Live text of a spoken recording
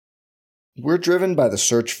We're driven by the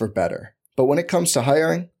search for better. But when it comes to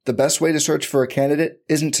hiring, the best way to search for a candidate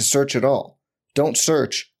isn't to search at all. Don't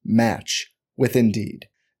search, match with Indeed.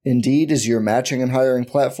 Indeed is your matching and hiring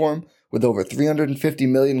platform with over 350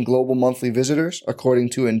 million global monthly visitors,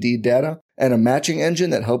 according to Indeed data, and a matching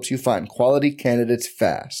engine that helps you find quality candidates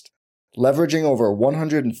fast. Leveraging over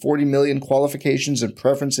 140 million qualifications and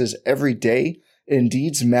preferences every day,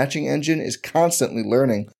 Indeed's matching engine is constantly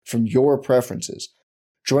learning from your preferences.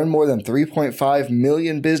 Join more than 3.5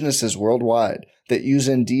 million businesses worldwide that use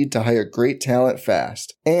Indeed to hire great talent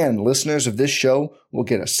fast. And listeners of this show will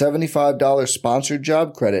get a $75 sponsored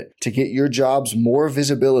job credit to get your jobs more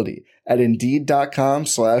visibility at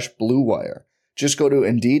Indeed.com/Blue Wire. Just go to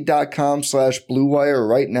Indeed.com/Blue Wire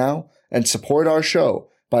right now and support our show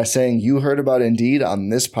by saying you heard about Indeed on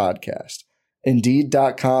this podcast.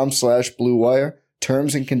 Indeed.com/Blue Wire.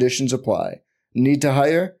 Terms and conditions apply. Need to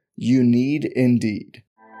hire? You need Indeed.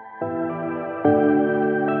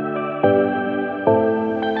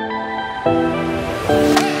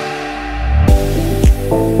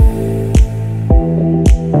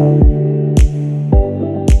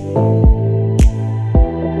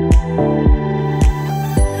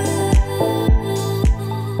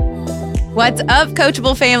 What's up,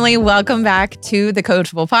 Coachable family? Welcome back to the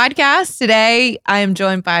Coachable podcast. Today, I am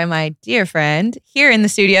joined by my dear friend here in the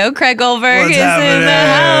studio. Craig Goldberg What's is happening? in the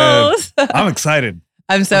house. I'm excited.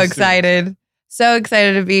 I'm so excited. So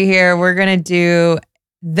excited to be here. We're going to do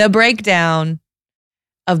the breakdown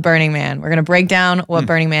of Burning Man. We're going to break down what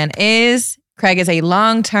Burning Man is. Craig is a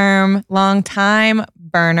long-time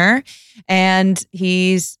burner, and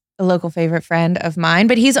he's a local favorite friend of mine,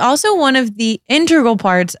 but he's also one of the integral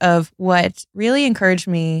parts of what really encouraged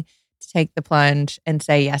me to take the plunge and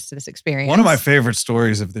say yes to this experience. One of my favorite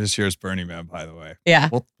stories of this year's Burning Man, by the way. Yeah.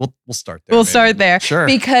 We'll start there. We'll start there. Sure.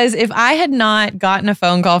 Because if I had not gotten a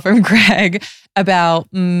phone call from Craig about,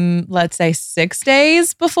 let's say 6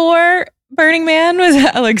 days before Burning Man was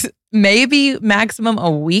like maybe maximum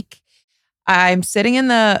a week, I'm sitting in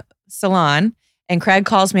the salon and Craig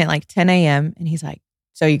calls me at like 10 a.m. and he's like,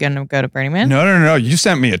 so you going to go to Burning Man? No. You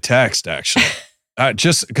sent me a text, actually.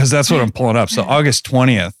 Just because that's what I'm pulling up. So August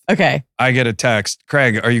 20th, okay, I get a text.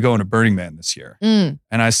 Craig, are you going to Burning Man this year? Mm.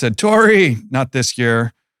 And I said, Tori, not this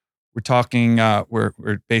year. We're talking,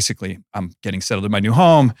 we're basically, I'm getting settled in my new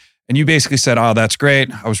home. And you basically said, oh, that's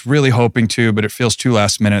great. I was really hoping to, but it feels too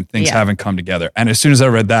last minute. Things haven't come together. And as soon as I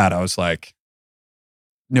read that, I was like,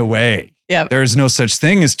 no way. Yep. There is no such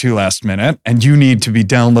thing as too last minute, and you need to be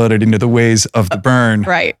downloaded into the ways of the burn.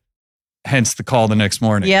 Right. Hence the call the next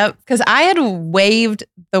morning. Yep. Because I had waved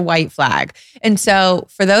the white flag. And so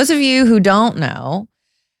for those of you who don't know,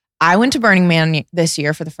 I went to Burning Man this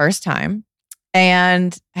year for the first time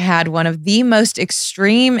and had one of the most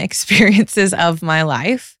extreme experiences of my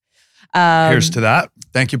life. Here's to that.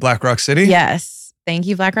 Thank you, Black Rock City. Yes. Thank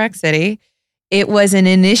you, Black Rock City. It was an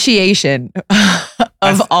initiation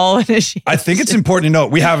of all initiations. I think it's important to note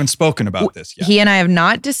we haven't spoken about this yet. He and I have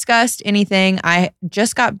not discussed anything. I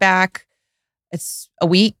just got back. It's a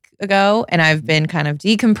week ago, and I've been kind of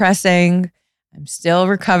decompressing. I'm still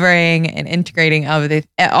recovering and integrating all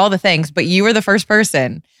the things. But you were the first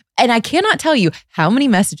person, and I cannot tell you how many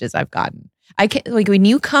messages I've gotten. I can't, like, when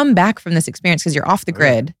you come back from this experience because you're off the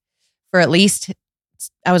grid for at least.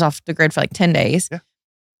 I was off the grid for like 10 days. Yeah.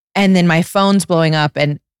 And then my phone's blowing up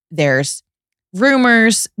and there's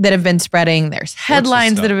rumors that have been spreading. There's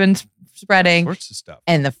headlines that have been spreading. Sorts of stuff.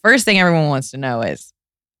 And the first thing everyone wants to know is,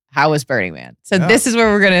 how was Burning Man? So this is where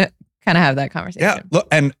we're going to kind of have that conversation. Yeah. Look,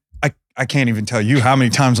 and I can't even tell you how many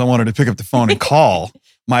times I wanted to pick up the phone and call.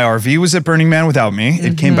 My RV was at Burning Man without me.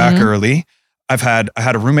 It came back early. I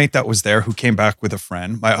had a roommate that was there who came back with a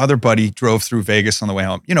friend. My other buddy drove through Vegas on the way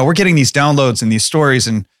home. You know, we're getting these downloads and these stories,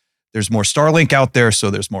 and there's more Starlink out there, so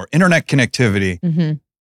there's more internet connectivity. Mm-hmm.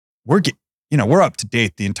 We're up to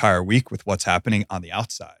date the entire week with what's happening on the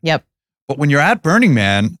outside. Yep. But when you're at Burning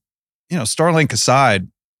Man, Starlink aside,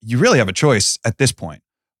 you really have a choice at this point.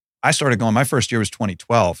 I started going, my first year was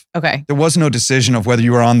 2012. Okay. There was no decision of whether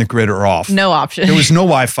you were on the grid or off. No option. There was no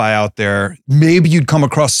Wi-Fi out there. Maybe you'd come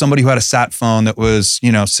across somebody who had a sat phone that was,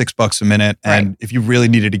 $6 a minute. And if you really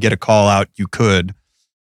needed to get a call out, you could.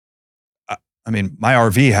 My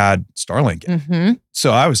RV had Starlink. Mm-hmm.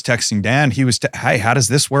 So I was texting Dan. He was, hey, how does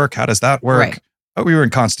this work? How does that work? Right. But we were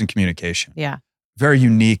in constant communication. Yeah. Very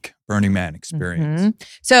unique Burning Man experience. Mm-hmm.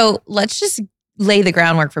 So let's just lay the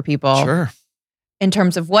groundwork for people. Sure. In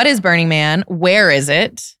terms of what is Burning Man, where is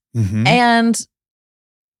it, and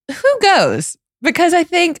who goes? Because I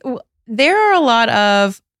think there are a lot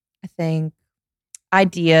of,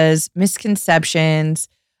 ideas, misconceptions,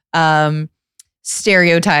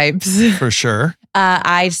 stereotypes. For sure.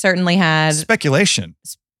 I certainly had Speculation.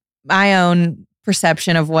 my own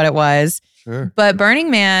perception of what it was. Sure. But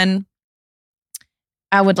Burning Man,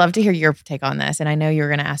 I would love to hear your take on this. And I know you were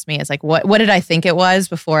going to ask me, it's like, what did I think it was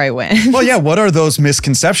before I went? Well, yeah. What are those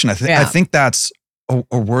misconceptions? Yeah. I think that's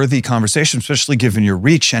a worthy conversation, especially given your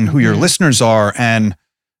reach and who your listeners are and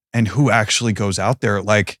who actually goes out there.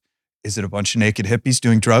 Like, is it a bunch of naked hippies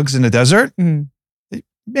doing drugs in the desert?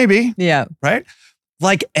 Maybe. Yeah. Right?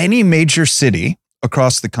 Like any major city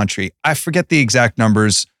across the country, I forget the exact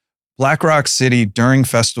numbers. Black Rock City during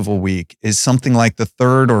festival week is something like the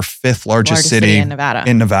third or fifth largest city in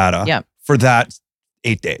Nevada. Yep. For that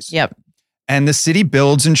 8 days. Yep. And the city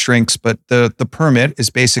builds and shrinks, but the permit is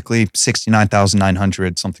basically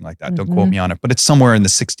 69,900, something like that. Don't quote me on it, but it's somewhere in the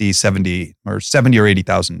 60, 70 or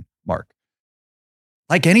 80,000 mark.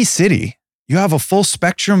 Like any city, you have a full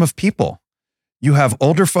spectrum of people. You have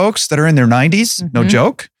older folks that are in their 90s, no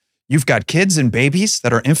joke. You've got kids and babies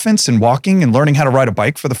that are infants and walking and learning how to ride a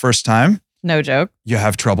bike for the first time. No joke. You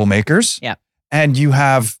have troublemakers. Yeah. And you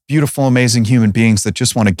have beautiful, amazing human beings that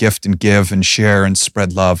just want to gift and give and share and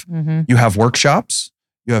spread love. You have workshops.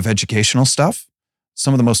 You have educational stuff.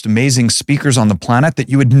 Some of the most amazing speakers on the planet that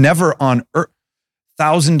you would never on earth,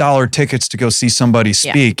 $1,000 tickets to go see somebody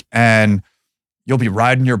speak. And you'll be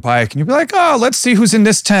riding your bike and you'll be like, oh, let's see who's in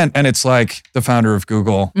this tent. And it's like the founder of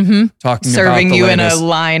Google talking serving about the you latest. in a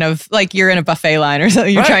line of, like you're in a buffet line or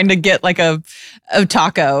something. You're trying to get like a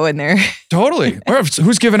taco in there. Totally. Or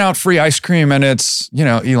who's giving out free ice cream and it's,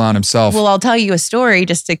 Elon himself. Well, I'll tell you a story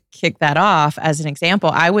just to kick that off as an example.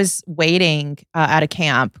 I was waiting at a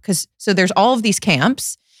camp so there's all of these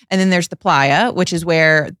camps. And then there's the playa, which is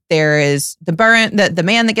where there is the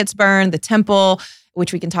man that gets burned, the temple,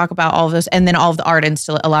 which we can talk about all of those. And then all of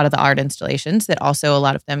the a lot of the art installations that also a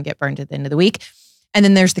lot of them get burned at the end of the week. And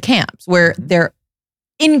then there's the camps where they're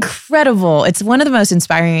incredible. It's one of the most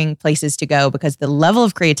inspiring places to go because the level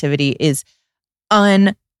of creativity is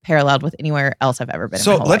unparalleled with anywhere else I've ever been.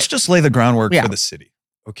 So let's just lay the groundwork for the city.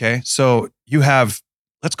 Okay. So you have,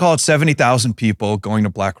 let's call it 70,000 people going to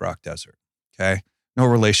Black Rock Desert. Okay. No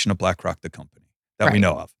relation to Black Rock, the company that we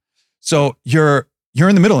know of. So you're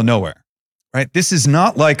in the middle of nowhere, right? This is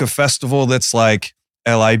not like a festival that's like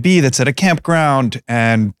LIB that's at a campground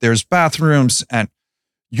and there's bathrooms and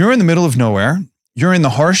you're in the middle of nowhere. You're in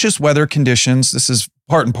the harshest weather conditions. This is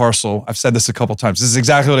part and parcel. I've said this a couple of times. This is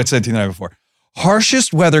exactly what I said to you the night before.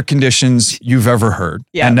 Harshest weather conditions you've ever heard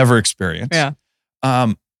and never experienced. Yeah.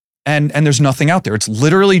 And there's nothing out there. It's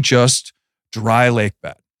literally just dry lake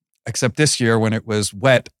bed. Except this year when it was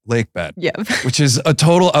wet lake bed, which is a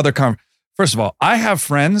total other First of all, I have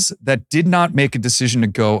friends that did not make a decision to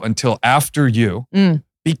go until after you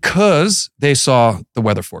because they saw the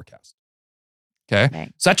weather forecast. Okay.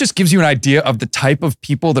 Right. So that just gives you an idea of the type of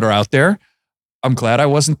people that are out there. I'm glad I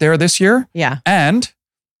wasn't there this year. Yeah. And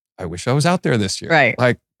I wish I was out there this year. Right.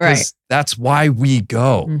 Like, that's why we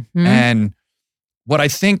go. And what I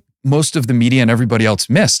think most of the media and everybody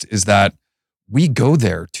else missed is that we go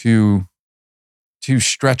there to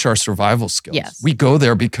stretch our survival skills. Yes. We go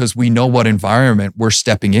there because we know what environment we're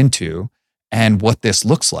stepping into and what this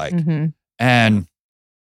looks like. And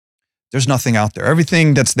there's nothing out there.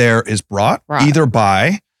 Everything that's there is brought either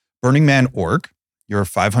by Burning Man org. Your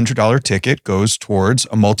 $500 ticket goes towards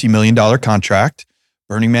a multi-million-dollar contract.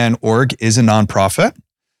 Burning Man org is a nonprofit.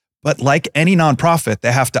 But like any nonprofit,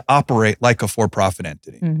 they have to operate like a for-profit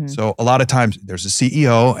entity. So a lot of times there's a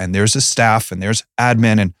CEO and there's a staff and there's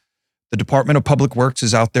admin and the Department of Public Works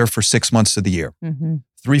is out there for 6 months of the year.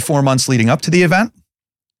 3-4 months leading up to the event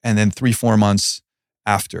and then 3-4 months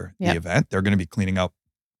after the event. They're going to be cleaning up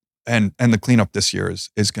and the cleanup this year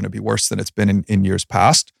is going to be worse than it's been in years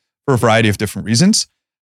past for a variety of different reasons.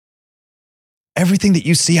 Everything that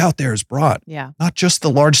you see out there is brought. Not just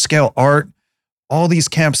the large scale art, all these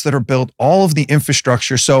camps that are built, all of the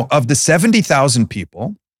infrastructure. So of the 70,000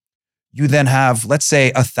 people, you then have, let's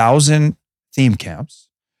say, 1,000 theme camps.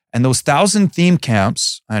 And those 1,000 theme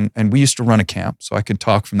camps, and we used to run a camp, so I can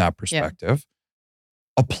talk from that perspective,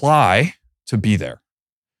 apply to be there.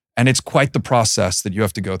 And it's quite the process that you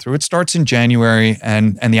have to go through. It starts in January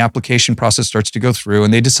and the application process starts to go through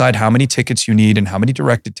and they decide how many tickets you need and how many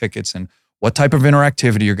directed tickets and what type of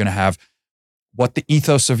interactivity you're going to have, what the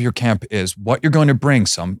ethos of your camp is, what you're going to bring.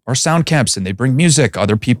 Some are sound camps and they bring music.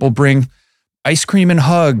 Other people bring ice cream and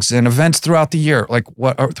hugs and events throughout the year,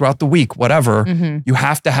 throughout the week, whatever. You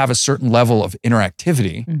have to have a certain level of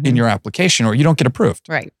interactivity in your application or you don't get approved.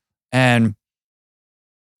 Right. And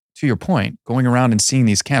to your point, going around and seeing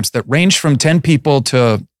these camps that range from 10 people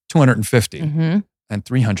to 250. than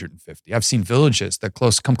 350. I've seen villages that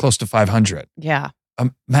come close to 500. Yeah.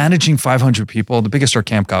 Managing 500 people, the biggest our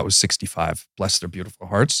camp got was 65. Bless their beautiful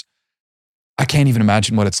hearts. I can't even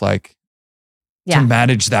imagine what it's like to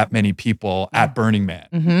manage that many people at Burning Man.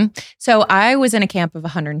 Mm-hmm. So I was in a camp of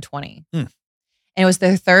 120. And it was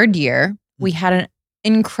their third year. We had an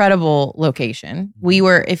incredible location. We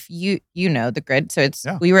were, if you know the grid, so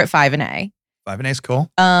we were at 5&A. 5&A is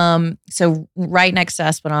cool. So right next to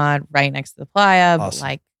Esplanade, right next to the playa, Awesome. but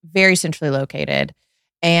like very centrally located.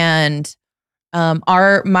 And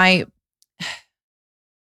my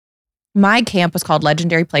camp was called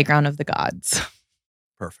Legendary Playground of the Gods.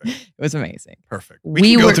 Perfect. It was amazing. Perfect.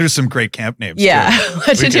 We can go through some great camp names. Yeah. Too.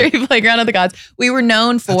 Legendary Playground of the Gods. We were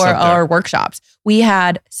known for our workshops. We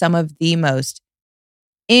had some of the most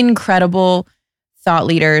incredible thought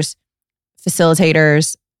leaders,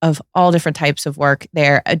 facilitators of all different types of work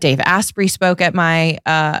there. Dave Asprey spoke at my...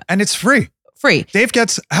 and it's free. Free. Dave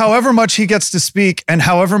gets however much he gets to speak and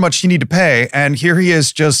however much you need to pay. And here he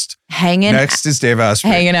is just hanging. Next is Dave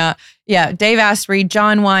Asprey. Hanging out. Yeah. Dave Asprey,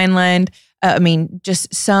 John Wineland.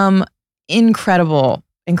 Just some incredible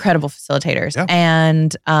facilitators. Yeah.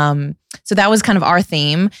 And so that was kind of our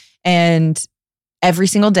theme. And every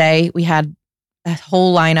single day we had a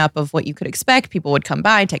whole lineup of what you could expect. People would come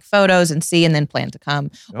by, take photos and see, and then plan to come.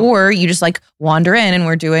 Oh. Or you just like wander in and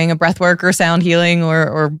we're doing a breath work or sound healing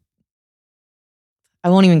or I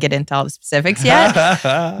won't even get into all the specifics yet.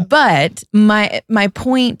 But my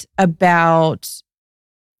point about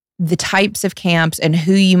the types of camps and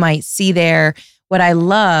who you might see there, what I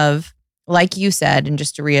love, like you said, and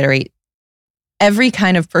just to reiterate, every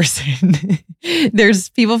kind of person, there's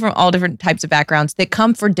people from all different types of backgrounds that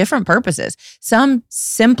come for different purposes. Some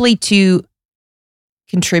simply to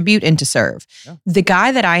contribute and to serve. Yeah. The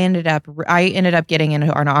guy that I ended up getting in an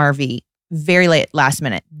RV very late, last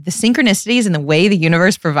minute. The synchronicities and the way the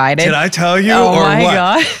universe provided. Did I tell you? Oh or my what?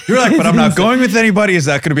 God. You're like, but I'm not going with anybody. Is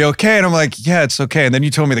that going to be okay? And I'm like, yeah, it's okay. And then you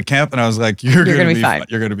told me the camp and I was like, you're going to be fine.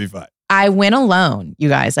 You're going to be fine. I went alone, you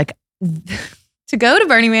guys. Like to go to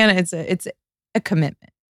Burning Man, it's a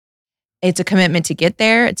commitment. It's a commitment to get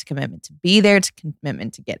there. It's a commitment to be there. It's a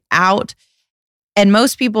commitment to get out. And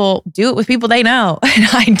most people do it with people they know. And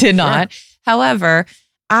I did not. Sure. However,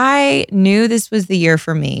 I knew this was the year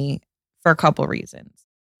for me for a couple reasons.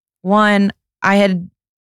 One, I had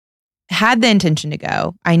the intention to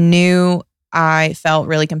go. I knew I felt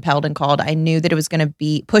really compelled and called. I knew that it was going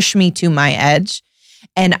to push me to my edge.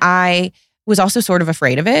 And I was also sort of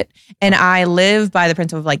afraid of it. And I live by the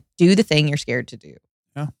principle of like, do the thing you're scared to do.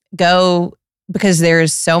 Yeah. Go, because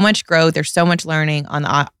there's so much growth. There's so much learning on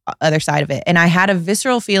the other side of it. And I had a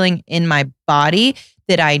visceral feeling in my body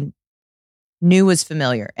that I knew was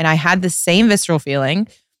familiar. And I had the same visceral feeling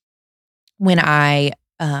when I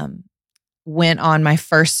went on my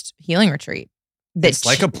first healing retreat. It's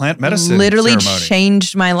like a plant medicine literally ceremony.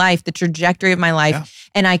 Changed my life, the trajectory of my life. Yeah.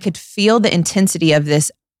 And I could feel the intensity of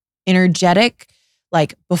this energetic,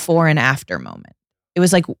 like before and after moment. It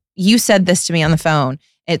was like, you said this to me on the phone.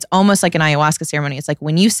 It's almost like an ayahuasca ceremony. It's like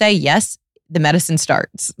when you say yes, the medicine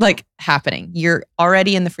starts like happening. You're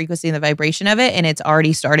already in the frequency and the vibration of it, and it's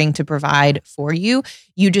already starting to provide for you.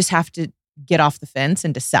 You just have to get off the fence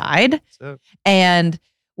and decide. And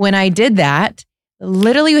when I did that,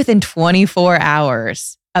 literally within 24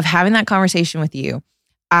 hours of having that conversation with you,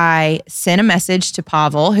 I sent a message to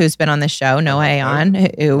Pavel, who's been on the show, Noah Aon,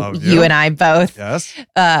 who you and I both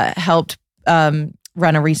helped run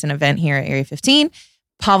a recent event here at Area 15.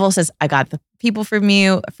 Pavel says, I got the people for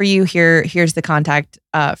you. Here's the contact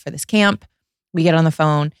for this camp. We get on the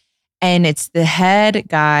phone and it's the head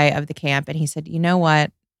guy of the camp. And he said, you know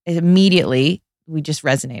what? Immediately, we just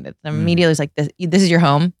resonated. Immediately, it was like, this is your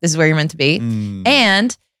home. This is where you're meant to be.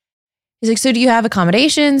 And he's like, so do you have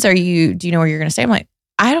accommodations? Do you know where you're going to stay? I'm like,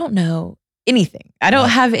 I don't know anything. I don't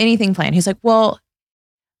have anything planned. He's like, well,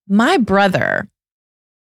 my brother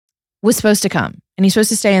was supposed to come and he's supposed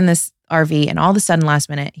to stay in this RV, and all of a sudden last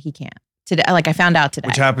minute, he can't. Today, like I found out today.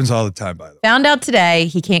 Which happens all the time, by the way. Found out today,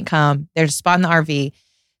 he can't come. There's a spot in the RV.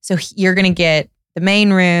 So you're going to get the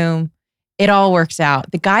main room. It all works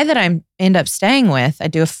out. The guy that I end up staying with, I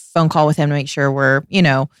do a phone call with him to make sure we're,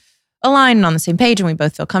 aligned and on the same page and we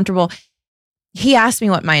both feel comfortable. He asked me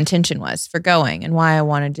what my intention was for going and why I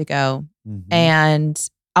wanted to go. Mm-hmm. And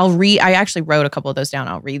I actually wrote a couple of those down.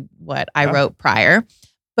 I'll read what I wrote prior.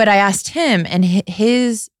 But I asked him and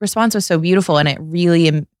his response was so beautiful and it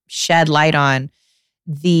really shed light on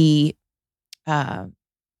the kind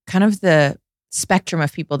of the spectrum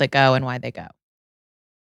of people that go and why they go.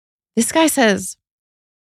 This guy says,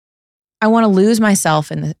 I want to lose myself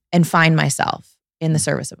and find myself in the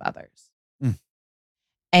service of others.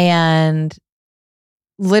 And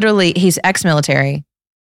literally, he's ex-military.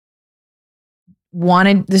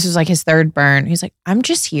 This was like his third burn. He's like, I'm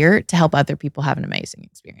just here to help other people have an amazing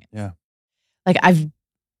experience. Yeah. Like I've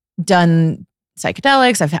done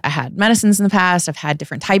psychedelics. I had medicines in the past. I've had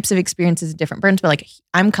different types of experiences, different burns, but like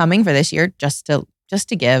I'm coming for this year just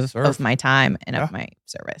to give of my time and of my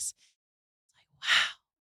service.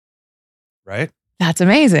 Wow. Right? That's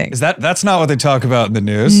amazing. That's not what they talk about in the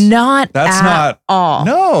news? Not at all.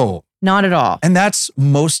 No. Not at all. And that's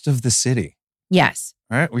most of the city. Yes.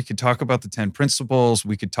 Right? We could talk about the 10 principles.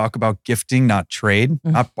 We could talk about gifting, not trade,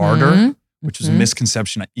 not barter, which was a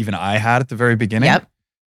misconception even I had at the very beginning. Yep.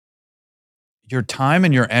 Your time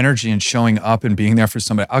and your energy and showing up and being there for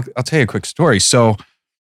somebody. I'll tell you a quick story. So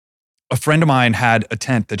a friend of mine had a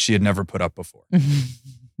tent that she had never put up before.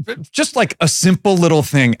 Just like a simple little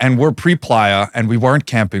thing. And we're pre-playa and we weren't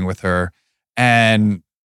camping with her. And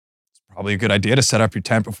it's probably a good idea to set up your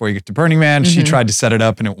tent before you get to Burning Man. She tried to set it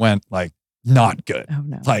up and it went like not good. Oh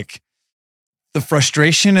no. Like the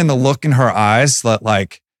frustration and the look in her eyes that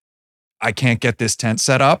like, I can't get this tent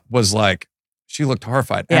set up was like, she looked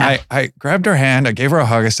horrified. Yeah. And I grabbed her hand. I gave her a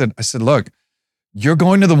hug. I said, look, you're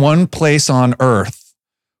going to the one place on earth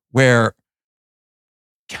where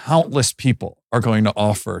countless people are going to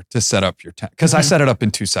offer to set up your tent. Because I set it up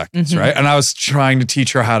in 2 seconds, right? And I was trying to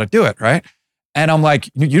teach her how to do it, right? And I'm like,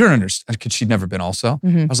 you don't understand, because she'd never been also.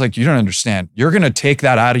 I was like, you don't understand. You're going to take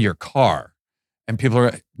that out of your car. And people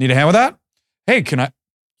are, need a hand with that? Hey,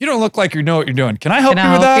 you don't look like you know what you're doing. Can I help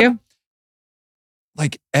you with that?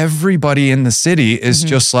 Like everybody in the city is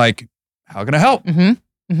just like, how can I help?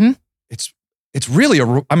 It's really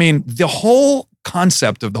the whole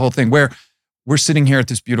concept of the whole thing where we're sitting here at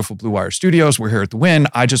this beautiful Blue Wire Studios. We're here at the Wynn.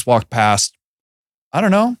 I just walked past, I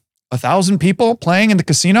don't know, 1,000 people playing in the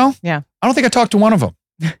casino. Yeah. I don't think I talked to one of them.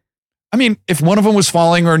 I mean, if one of them was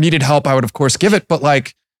falling or needed help, I would of course give it. But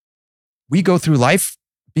like, we go through life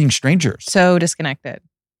being strangers. So disconnected.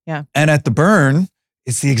 Yeah. And at the Burn,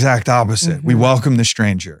 it's the exact opposite. We welcome the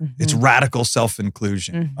stranger. It's radical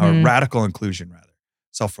self-inclusion, or radical inclusion rather.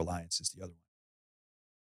 Self-reliance is the other one.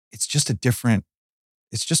 It's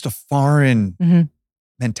just a foreign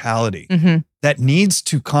mentality that needs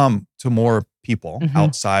to come to more people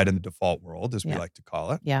outside in the default world, as we like to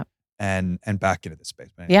call it. Yeah. And back into the space.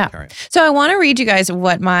 Yeah. So I want to read you guys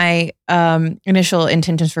what my initial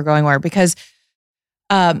intentions for going were, because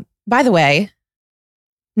by the way,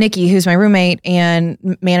 Nikki, who's my roommate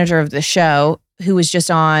and manager of the show, who was just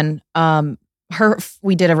on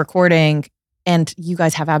we did a recording, and you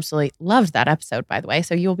guys have absolutely loved that episode, by the way.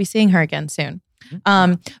 So you'll be seeing her again soon.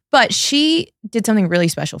 But she did something really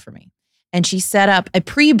special for me. And she set up a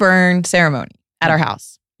pre-burn ceremony at our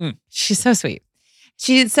house. She's so sweet.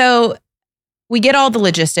 So we get all the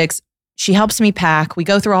logistics. She helps me pack. We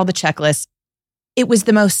go through all the checklists. It was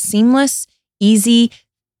the most seamless, easy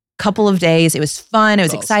couple of days. It was fun. It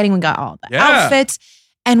was exciting. We got all the outfits.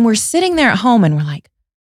 And we're sitting there at home and we're like,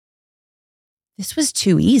 this was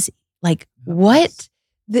too easy. Like, what?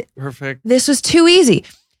 Perfect. This was too easy.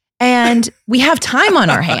 And we have time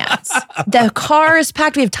on our hands. The car is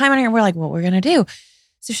packed. We have time on our hands. We're like, what we're going to do?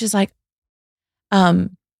 So she's like,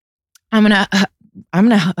 I'm going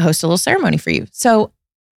to host a little ceremony for you. So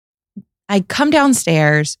I come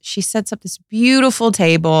downstairs. She sets up this beautiful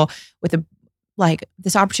table with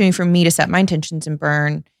this opportunity for me to set my intentions and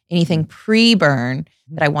burn anything pre-burn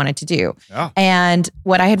that I wanted to do. Yeah. And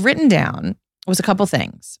what I had written down was a couple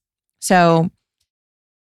things. So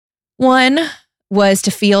one was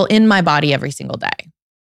to feel in my body every single day.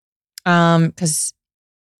 Because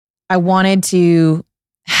I wanted to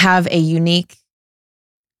have a unique,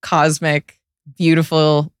 cosmic,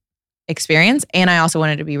 beautiful experience. And I also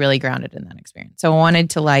wanted to be really grounded in that experience. So I wanted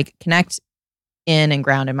to connect in and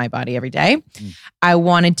ground in my body every day. I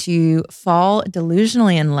wanted to fall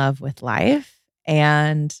delusionally in love with life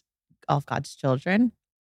and all of God's children,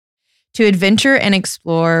 to adventure and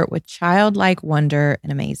explore with childlike wonder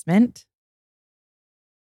and amazement,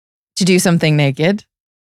 to do something naked,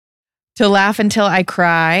 to laugh until I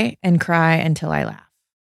cry and cry until I laugh,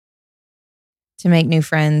 to make new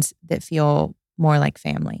friends that feel more like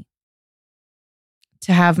family,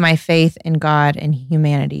 to have my faith in God and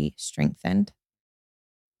humanity strengthened,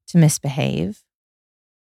 to misbehave,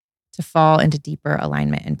 to fall into deeper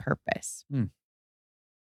alignment and purpose.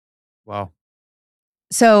 Wow.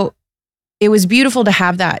 So it was beautiful to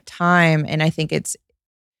have that time. And I think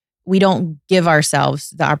we don't give ourselves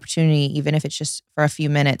the opportunity, even if it's just for a few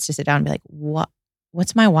minutes, to sit down and be like,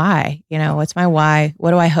 what's my why? What's my why?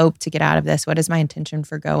 What do I hope to get out of this? What is my intention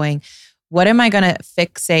for going? What am I going to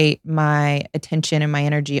fixate my attention and my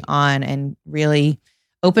energy on and really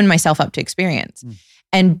opened myself up to experience.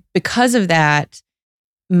 And because of that,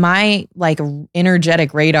 my like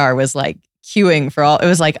energetic radar was like queuing for all. It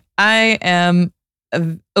was like, I am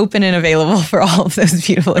open and available for all of those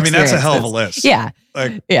beautiful experiences. That's a hell of a list. Yeah.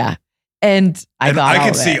 Yeah. And I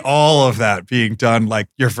could see all of that being done like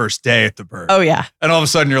your first day at the Burn. Oh yeah. And all of a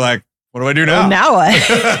sudden you're like, what do I do now? Well, now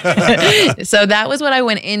what? So that was what I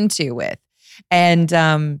went into with. And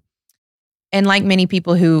like many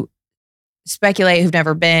people who speculate, who've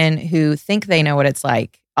never been, who think they know what it's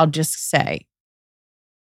like, I'll just say,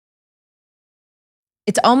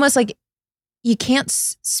 it's almost like you can't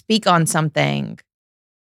speak on something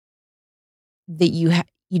that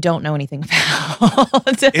you don't know anything about.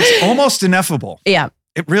 It's almost ineffable. Yeah.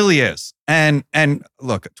 It really is. And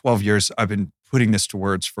look, 12 years, I've been putting this to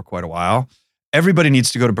words for quite a while. Everybody needs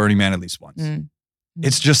to go to Burning Man at least once.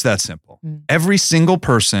 It's just that simple. Every single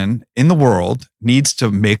person in the world needs to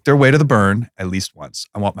make their way to the Burn at least once.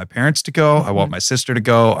 I want my parents to go. I want my sister to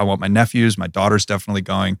go. I want my nephews. My daughter's definitely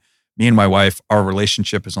going. Me and my wife, our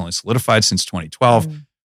relationship has only solidified since 2012.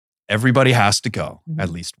 Everybody has to go at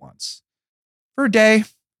least once. For a day,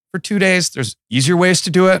 for 2 days. There's easier ways to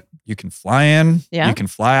do it. You can fly in. Yeah. You can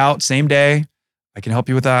fly out same day. I can help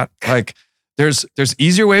you with that. Like there's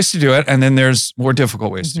easier ways to do it. And then there's more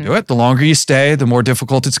difficult ways to do it. The longer you stay, the more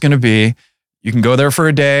difficult it's going to be. You can go there for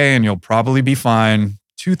a day and you'll probably be fine.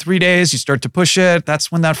 2-3 days, you start to push it.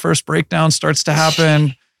 That's when that first breakdown starts to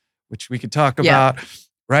happen, which we could talk about,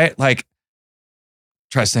 right? Like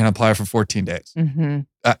try staying on playa for 14 days.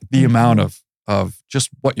 The amount of just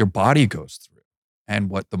what your body goes through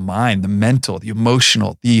and what the mind, the mental, the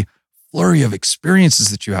emotional, the flurry of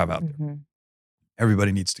experiences that you have out there.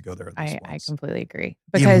 Everybody needs to go there. I completely agree.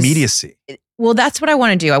 Because the immediacy. Well, that's what I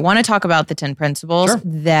want to do. I want to talk about the 10 principles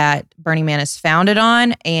that Burning Man is founded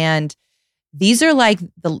on. And these are like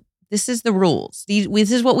this is the rules.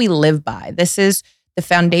 This is what we live by. This is the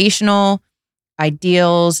foundational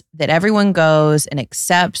ideals that everyone goes and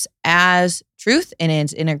accepts as truth and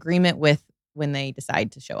is in agreement with when they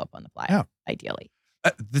decide to show up on the playa, ideally.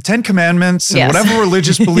 The 10 Commandments and whatever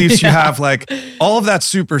religious beliefs you have, like all of that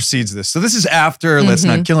supersedes this. So this is after let's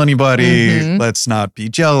not kill anybody, let's not be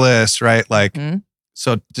jealous, right? Like,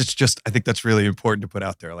 so it's just, I think that's really important to put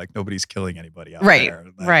out there. Like nobody's killing anybody out there.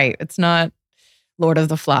 Like, right. It's not Lord of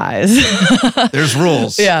the Flies. There's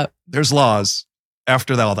rules. Yeah. There's laws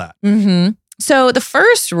after all that. So the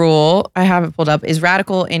first rule I have it pulled up is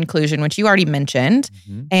radical inclusion, which you already mentioned.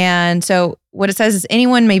 And so what it says is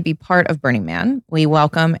anyone may be part of Burning Man. We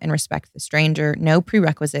welcome and respect the stranger. No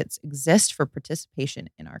prerequisites exist for participation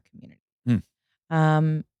in our community.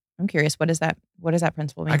 I'm curious, what does that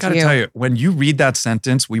principle mean to you? I got to tell you, when you read that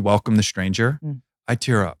sentence, we welcome the stranger, I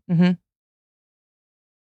tear up.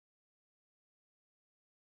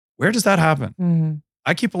 Where does that happen?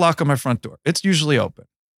 I keep a lock on my front door. It's usually open.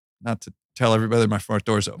 Not to tell everybody that my front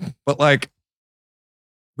door's open, but like,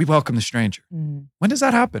 we welcome the stranger. When does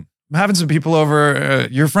that happen? I'm having some people over.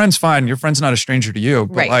 Your friend's fine. Your friend's not a stranger to you,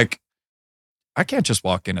 but like, I can't just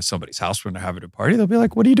walk into somebody's house when they're having a party. They'll be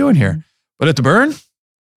like, "What are you doing here?" But at the Burn,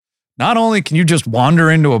 not only can you just wander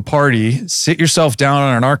into a party, sit yourself down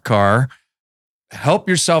on an art car, help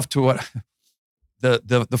yourself to what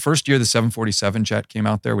the first year the 747 jet came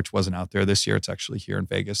out there, which wasn't out there this year. It's actually here in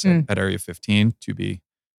Vegas at Area 15 to be.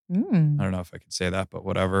 I don't know if I can say that, but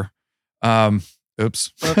whatever.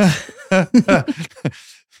 Oops.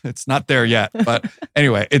 It's not there yet. But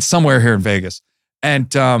anyway, it's somewhere here in Vegas. And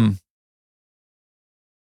there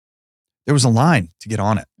was a line to get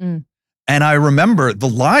on it. And I remember the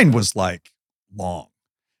line was like long.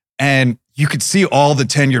 And you could see all the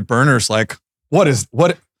tenured burners like, what is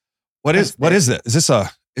this?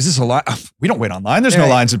 Is this a line? We don't wait online. There's no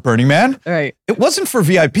lines at Burning Man. Right. It wasn't for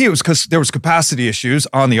VIP. It was because there was capacity issues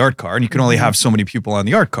on the art car and you could only have so many people on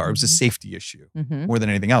the art car. It was a safety issue more than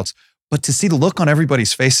anything else. But to see the look on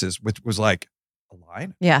everybody's faces, which was like, a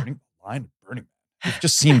line? A line at Burning Man. It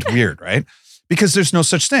just seemed weird, right? Because there's no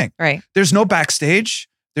such thing. Right. There's no backstage.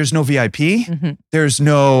 There's no VIP. There's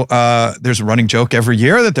no, there's a running joke every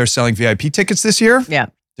year that they're selling VIP tickets this year. Yeah.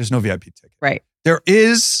 There's no VIP ticket. Right. There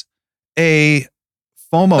is a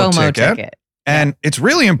FOMO ticket. And it's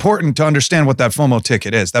really important to understand what that FOMO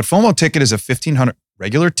ticket is. That FOMO ticket is a $1,500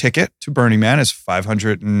 regular ticket to Burning Man is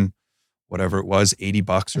 500 and whatever it was,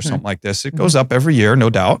 $80 or something like this. It goes up every year, no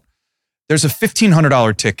doubt. There's a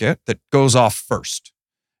 $1,500 ticket that goes off first.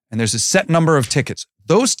 And there's a set number of tickets.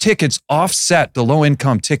 Those tickets offset the low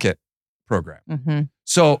income ticket program.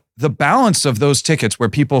 So the balance of those tickets where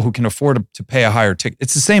people who can afford to pay a higher ticket,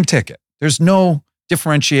 it's the same ticket. There's no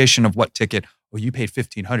differentiation of what ticket. Oh, you paid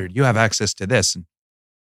 $1,500. You have access to this.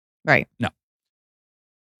 Right. No.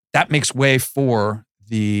 that makes way for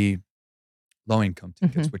the low-income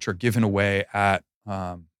tickets, Mhm. which are given away at,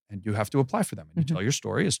 and you have to apply for them. And you Mhm. tell your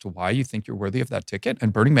story as to why you think you're worthy of that ticket.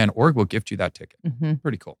 And Burning Man Org will gift you that ticket. Mhm.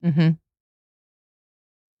 Pretty cool. Mhm.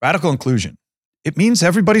 Radical inclusion. It means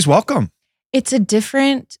everybody's welcome. It's a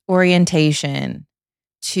different orientation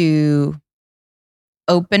to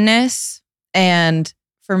openness. And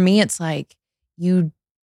for me, it's like you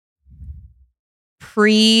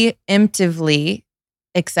preemptively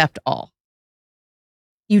accept all.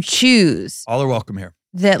 You choose All are welcome here.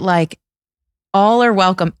 that, like, all are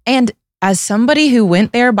welcome. And as somebody who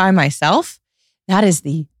went there by myself, that is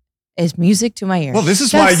music to my ears. Well, this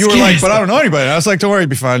is That why you were scares like, but I don't know anybody. And I was like, don't worry, it'll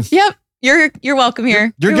be fine. Yep. You're welcome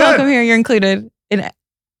here. You're good. welcome here. You're included. And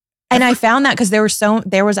I found that because there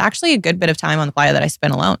was actually a good bit of time on the playa that I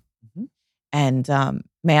spent alone. Mhm. And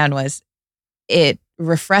man, was it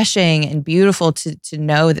refreshing and beautiful to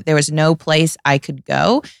know that there was no place I could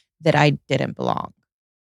go that I didn't belong.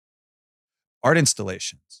 Art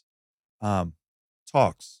installations,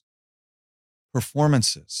 talks,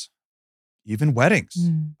 performances, even weddings.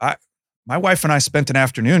 My wife and I spent an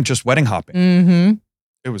afternoon just wedding hopping. Mm-hmm.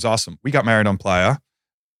 It was awesome. We got married on Playa.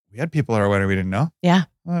 We had people at our wedding we didn't know. Yeah.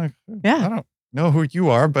 I Yeah. don't know who you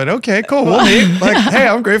are, but okay, cool. We'll meet. Like, hey,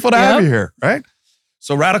 I'm grateful to have you here, right?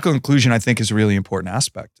 So radical inclusion, I think, is a really important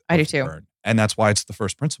aspect. I do of the too. burn. And that's why it's the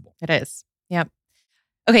first principle. It is. Yep.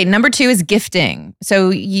 Okay, number 2 is gifting.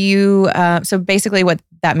 So so basically what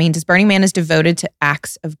that means is Burning Man is devoted to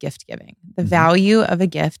acts of gift giving. The Mhm. value of a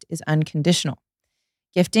gift is unconditional.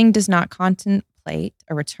 Gifting does not contemplate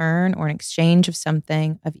a return or an exchange of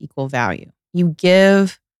something of equal value. You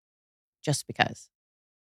give just because.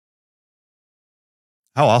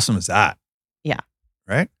 How awesome is that? Yeah.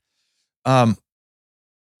 Right?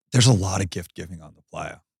 There's a lot of gift giving on the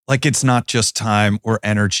Playa. Like, it's not just time or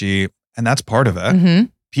energy, and that's part of it. Mm-hmm.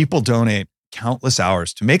 People donate countless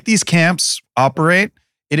hours to make these camps operate.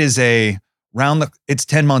 It is it's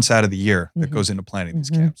 10 months out of the year that Mhm. goes into planning these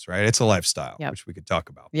Mhm. camps, right? It's a lifestyle, Yep. which we could talk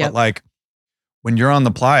about. Yep. But like, when you're on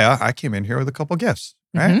the Playa, I came in here with a couple gifts,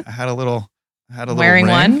 right? Mhm. I had a little Wearing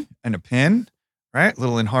ring one. and a pin, right?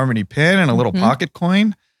 Little In Harmony pin and a little Mhm. pocket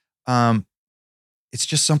coin. It's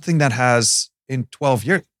just something that has, in 12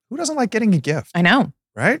 years, who doesn't like getting a gift, I know.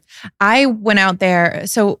 right? I went out there.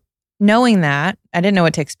 So knowing that, I didn't know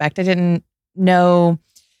what to expect. I didn't know,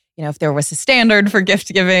 if there was a standard for gift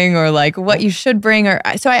giving or like what you should bring.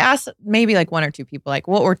 So I asked maybe like 1 or 2 people, like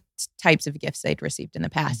what were types of gifts they'd received in the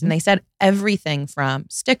past. Mhm. And they said everything from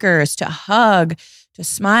stickers to a hug, to a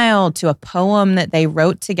smile, to a poem that they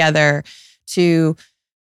wrote together, to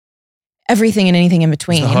everything and anything in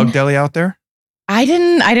between. Is the Hug Deli out there? I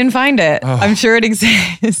didn't find it. Oh. I'm sure it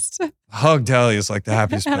exists. Hug Deli is like the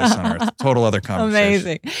happiest place on earth. Total other conversation.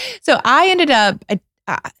 Amazing. So I ended up,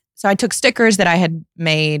 I took stickers that I had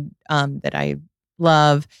made that I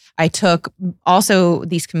love. I took also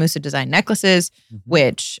these Camusa design necklaces, Mhm.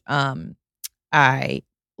 which I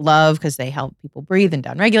love because they help people breathe and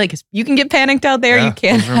downregulate because you can get panicked out there. Yeah, You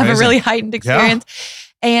can those are have a amazing. really heightened experience.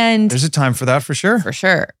 And There's a time for that for sure. for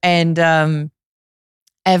sure. And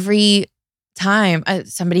every time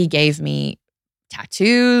somebody gave me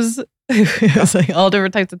tattoos, it was like all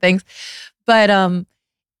different types of things. But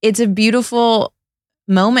it's a beautiful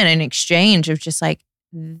moment and exchange of just like,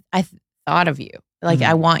 I thought of you. Like, Mhm.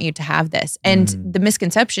 I want you to have this. And Mhm. the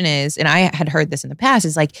misconception is, and I had heard this in the past,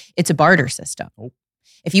 is like, it's a barter system. Nope.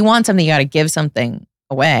 If you want something, you got to give something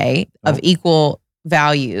away of Nope. equal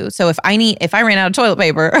value. So if I ran out of toilet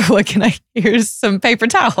paper, here's some paper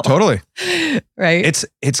towel. Totally. Right?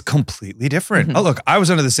 It's completely different. Mhm. Oh, look, I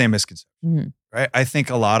was under the same misconception, Mhm. right? I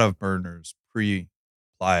think a lot of burners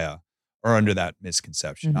pre-Playa are under that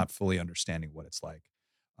misconception, Mhm. not fully understanding what it's like.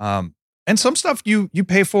 And some stuff you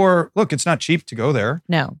pay for. Look, it's not cheap to go there.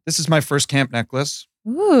 No. This is my first camp necklace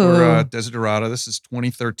Ooh. for Desiderata. This is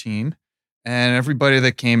 2013. And everybody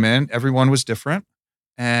that came in, everyone was different.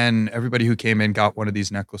 And everybody who came in got one of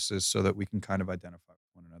these necklaces so that we can kind of identify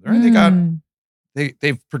one another. And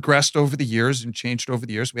they've progressed over the years and changed over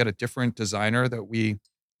the years. We had a different designer that we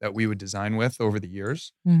would design with over the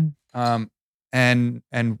years. Mm.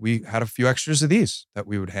 And we had a few extras of these that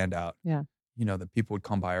we would hand out. Yeah. That people would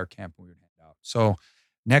come by our camp and we would hand out. So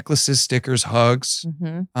necklaces, stickers, hugs.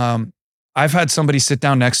 Mm-hmm. I've had somebody sit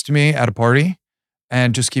down next to me at a party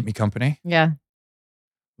and just keep me company. Yeah.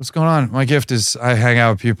 What's going on? My gift is I hang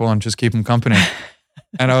out with people and just keep them company.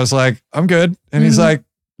 And I was like, I'm good. And he's Mhm. like,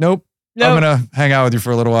 nope. I'm going to hang out with you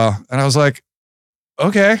for a little while. And I was like,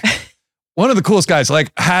 okay. One of the coolest guys,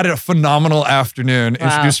 like, had a phenomenal afternoon. Wow.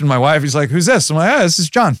 Introduced him to my wife. He's like, who's this? I'm like, this is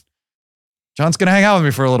John. John's going to hang out with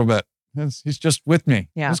me for a little bit. He's just with me.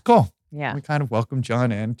 Yeah. It was cool. Yeah. We kind of welcomed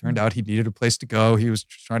John in. Turned out he needed a place to go. He was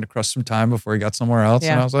trying to crush some time before he got somewhere else.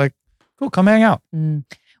 Yeah. And I was like, cool, come hang out. One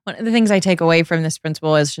of the things I take away from this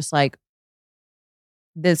principle is just like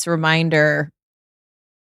this reminder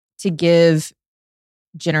to give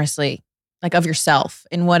generously, like of yourself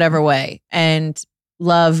in whatever way, and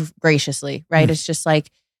love graciously, right? It's just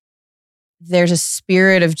like there's a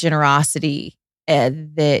spirit of generosity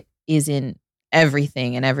that is in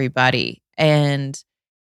everything and everybody. And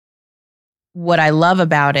what I love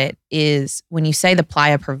about it is when you say the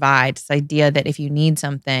playa provides, this idea that if you need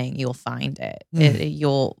something, you'll find it.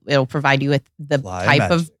 It'll provide you with the Playa type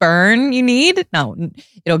magic. of burn you need. No,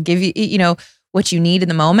 it'll give you, what you need in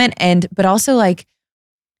the moment. But also like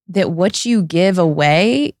that what you give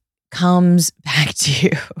away comes back to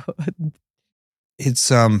you. It's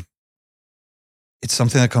something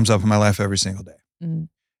that comes up in my life every single day.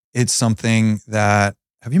 It's something that,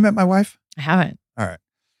 have you met my wife? I haven't. All right.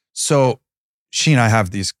 So she and I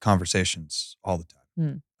have these conversations all the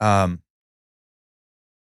time. I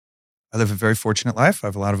live a very fortunate life. I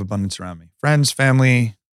have a lot of abundance around me. Friends,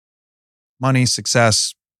 family, money,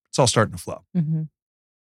 success. It's all starting to flow.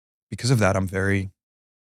 Because of that, I'm very,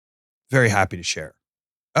 very happy to share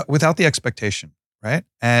without the expectation, right?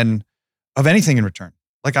 And of anything in return.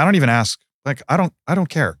 Like I don't even ask. Like I don't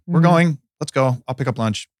care. We're going. Let's go. I'll pick up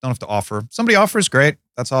lunch. Don't have to offer. Somebody offers, great.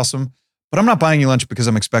 That's awesome. But I'm not buying you lunch because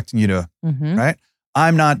I'm expecting you to, right?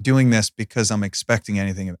 I'm not doing this because I'm expecting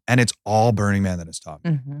anything. And it's all Burning Man that has taught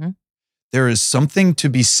me. There is something to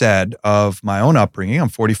be said of my own upbringing. I'm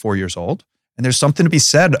 44 years old. And there's something to be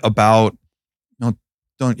said about,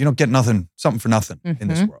 don't get something for nothing in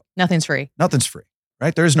this world. Nothing's free. Nothing's free,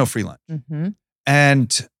 right? There is no free lunch.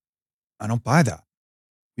 And I don't buy that.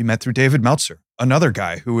 We met through David Meltzer, another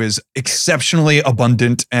guy who is exceptionally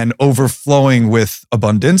abundant and overflowing with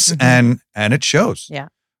abundance, and it shows. Yeah.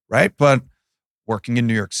 Right? But working in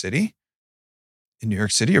New York City,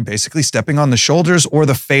 you're basically stepping on the shoulders or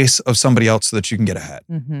the face of somebody else so that you can get ahead.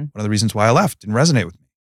 One of the reasons why I left didn't resonate with me.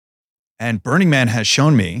 And Burning Man has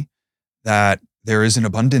shown me that there is an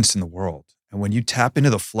abundance in the world. And when you tap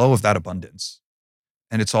into the flow of that abundance,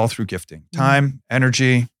 and it's all through gifting, time,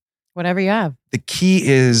 energy, whatever you have. The key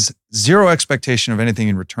is zero expectation of anything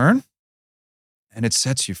in return. And it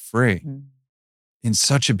sets you free in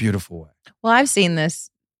such a beautiful way. Well, I've seen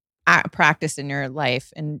this practiced in your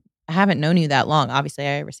life, and I haven't known you that long. Obviously,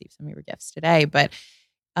 I received some of your gifts today, but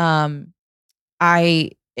at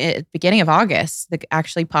the beginning of August,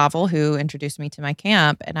 actually Pavel, who introduced me to my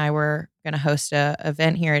camp, and I were going to host a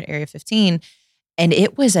event here at Area 15, and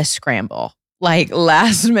it was a scramble, like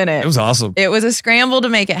last minute. It was awesome. It was a scramble to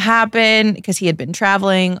make it happen because he had been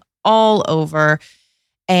traveling all over,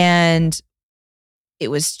 and it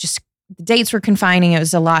was just, the dates were confining. It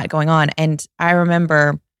was a lot going on. And I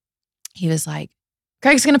remember he was like,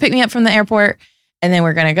 Craig's going to pick me up from the airport, and then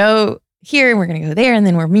we're going to go here, and we're going to go there, and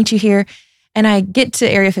then we'll meet you here. And I get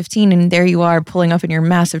to Area 15, and there you are pulling up in your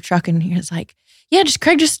massive truck. And he was like, yeah,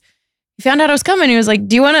 Craig he found out I was coming. He was like,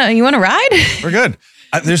 do you want to ride? We're good.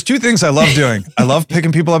 There's two things I love doing. I love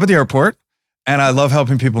picking people up at the airport, and I love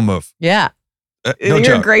helping people move. Yeah. No You're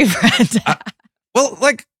joke. a great friend.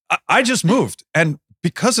 I just moved. And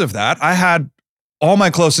because of that, I had all my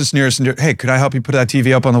closest, nearest, and hey, could I help you put that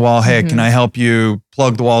TV up on the wall? Hey, can I help you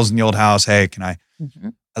plug the walls in the old house? Hey, can I?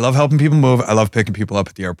 I love helping people move. I love picking people up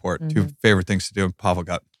at the airport. Two favorite things to do. Pavel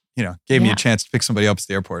gave me a chance to pick somebody up at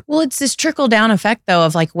the airport. Well, it's this trickle down effect though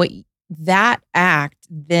of like what that act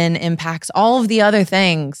then impacts all of the other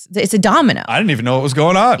things. It's a domino. I didn't even know what was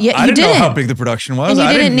going on. Yeah, I didn't know how big the production was. And you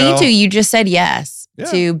I didn't need know. to. You just said yes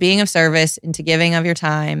to being of service and to giving of your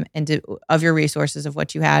time and of your resources of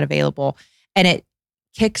what you had available. And it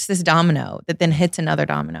kicks this domino that then hits another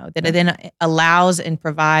domino that it then allows and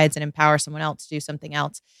provides and empowers someone else to do something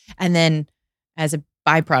else. And then as a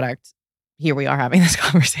byproduct, here we are having this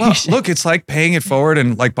conversation. Well, look, it's like paying it forward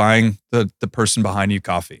and like buying the person behind you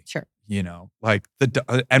coffee. Sure. And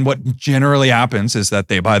what generally happens is that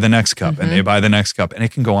they buy the next cup and they buy the next cup, and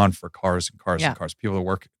it can go on for cars and cars and cars. People at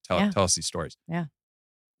work tell us these stories. Yeah.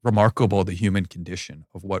 Remarkable, the human condition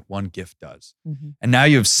of what one gift does. And now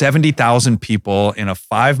you have 70,000 people in a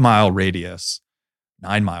 9-mile radius,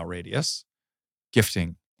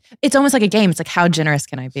 gifting. It's almost like a game. It's like, how generous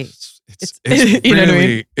can I be? It's really, you know what I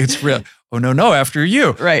mean? It's real. Oh, no, after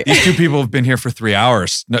you. Right. These two people have been here for 3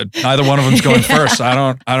 hours. Neither one of them's going first. I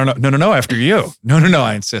don't know. No, after you. No,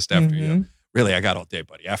 I insist after you. Really, I got all day,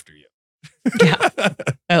 buddy, after you. Yeah,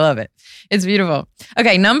 I love it. It's beautiful.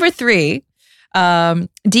 Okay, number 3,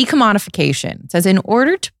 decommodification. It says, in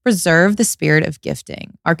order to preserve the spirit of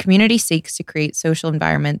gifting, our community seeks to create social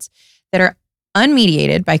environments that are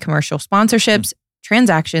unmediated by commercial sponsorships,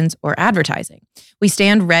 transactions, or advertising. We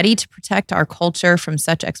stand ready to protect our culture from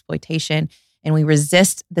such exploitation, and we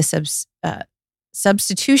resist the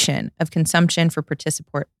substitution of consumption for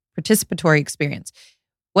participatory experience.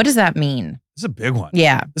 What does that mean? This is a big one.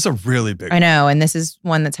 Yeah. This is a really big one. I know. And this is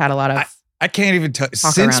one that's had a lot of... I can't even tell.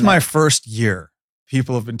 Since my first year,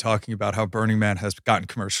 people have been talking about how Burning Man has gotten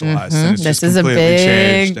commercialized. And it's This just is a completely big,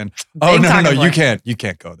 changed. And big no, talking point. you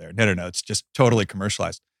can't go there. No. It's just totally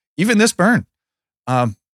commercialized. Even this burn.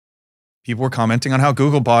 People were commenting on how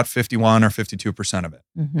Google bought 51 or 52% of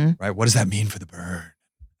it. Right? What does that mean for the burn?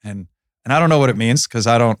 And I don't know what it means because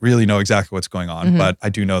I don't really know exactly what's going on, but I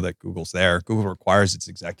do know that Google's there. Google requires its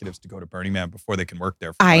executives to go to Burning Man before they can work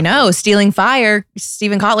there. I know. Stealing Fire,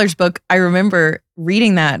 Stephen Kotler's book, I remember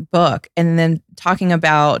reading that book and then talking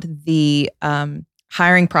about the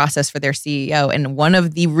hiring process for their CEO. And one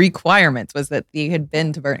of the requirements was that they had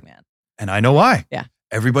been to Burning Man. And I know why. Yeah.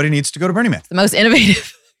 Everybody needs to go to Burning Man. It's the most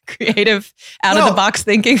innovative, creative, out-of-the-box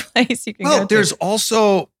thinking place you can go to. There's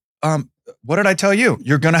also... what did I tell you?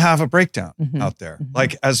 You're going to have a breakdown out there.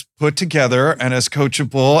 Like as put together and as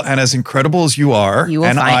coachable and as incredible as you are, you will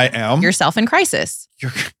and find I am, yourself in crisis.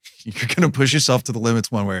 You're going to push yourself to the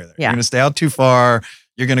limits one way or the other. Yeah. You're going to stay out too far.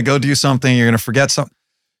 You're going to go do something. You're going to forget something.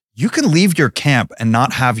 You can leave your camp and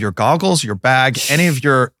not have your goggles, your bag, any of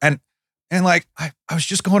your, and like, I was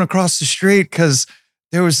just going across the street because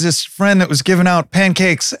there was this friend that was giving out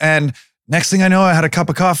pancakes, and next thing I know, I had a cup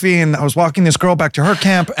of coffee and I was walking this girl back to her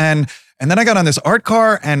camp, and then I got on this art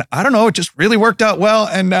car, and I don't know, it just really worked out well.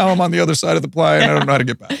 And now I'm on the other side of the playa and I don't know how to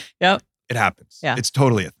get back. Yep. It happens. Yeah. It's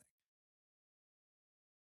totally a thing.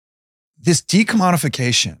 This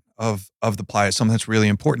decommodification of the playa is something that's really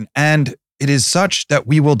important. And it is such that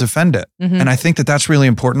we will defend it. And I think that that's really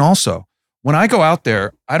important also. When I go out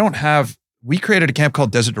there, we created a camp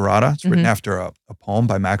called Desiderata. It's written after a poem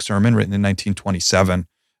by Max Ehrmann, written in 1927.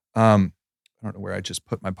 I don't know where I just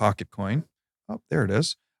put my pocket coin. Oh, there it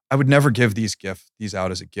is. I would never give these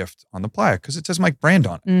out as a gift on the playa because it says my brand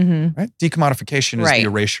on it, right? Decommodification is the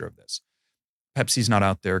erasure of this. Pepsi's not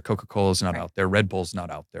out there. Coca-Cola's not out there. Red Bull's not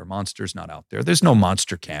out there. Monster's not out there. There's no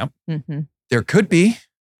Monster camp. There could be.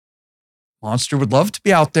 Monster would love to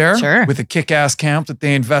be out there with a kick-ass camp that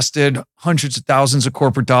they invested hundreds of thousands of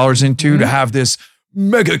corporate dollars into to have this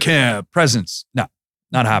mega camp presence. No,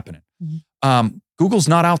 not happening. Google's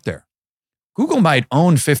not out there. Google might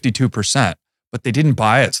own 52%, but they didn't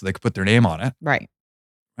buy it so they could put their name on it. Right?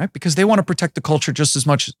 Because they want to protect the culture just as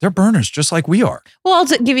much. They're burners, just like we are. Well, I'll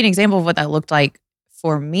give you an example of what that looked like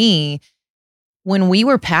for me when we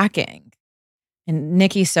were packing. And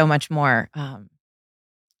Nikki's so much more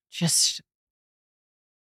just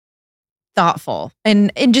thoughtful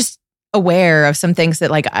and just aware of some things that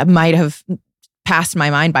like I might have passed my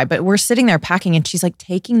mind by. But we're sitting there packing and she's like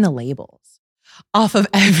taking the labels off of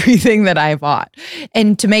everything that I bought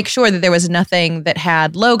and to make sure that there was nothing that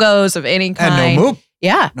had logos of any kind. And no moop.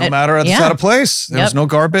 Yeah. No matter that's out of place. There's no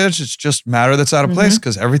garbage. It's just matter that's out of place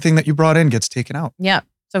because everything that you brought in gets taken out. Yeah.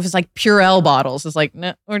 So if it's like Purell bottles, it's like,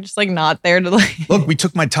 no, we're just like not there to like. Look, we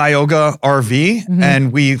took my Tioga RV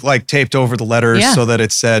and we like taped over the letters so that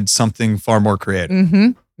it said something far more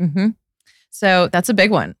creative. So that's a big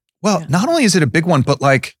one. Well, not only is it a big one, but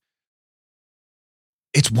like,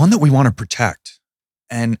 it's one that we want to protect.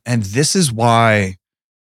 And this is why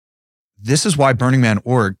Burning Man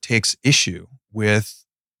org takes issue with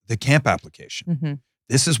the camp application.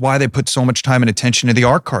 This is why they put so much time and attention to the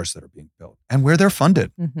art cars that are being built and where they're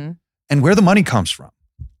funded and where the money comes from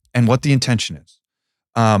and what the intention is.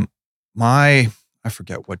 I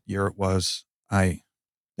forget what year it was. They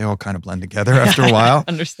all kind of blend together after a while.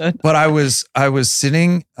 Understood. But I was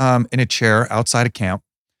sitting in a chair outside of camp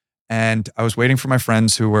and I was waiting for my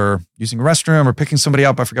friends who were using a restroom or picking somebody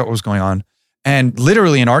up. I forgot what was going on. And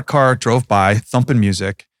literally an art car drove by thumping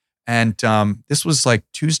music. And this was like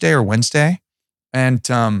Tuesday or Wednesday. And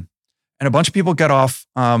a bunch of people got off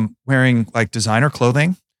wearing like designer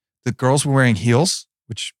clothing. The girls were wearing heels,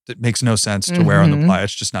 which makes no sense to wear on the playa.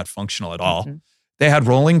 It's just not functional at all. They had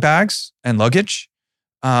rolling bags and luggage,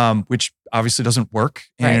 which obviously doesn't work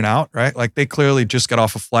in and out, right? Like they clearly just got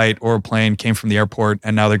off a flight or a plane, came from the airport,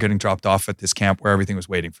 and now they're getting dropped off at this camp where everything was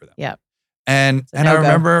waiting for them. Yeah. And I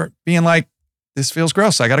remember being like, this feels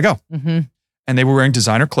gross. I got to go. And they were wearing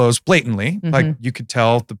designer clothes blatantly. Like you could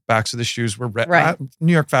tell the backs of the shoes were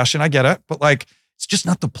New York fashion. I get it. But like, it's just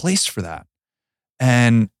not the place for that.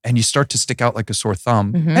 And you start to stick out like a sore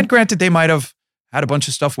thumb. And granted, they might have had a bunch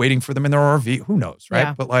of stuff waiting for them in their RV. Who knows, right?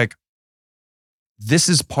 Yeah. But like, this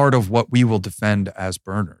is part of what we will defend as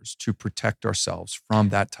burners to protect ourselves from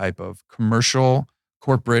that type of commercial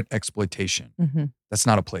corporate exploitation. Mm-hmm. That's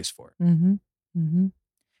not a place for it. Mm-hmm. Mm-hmm.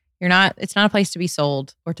 It's not a place to be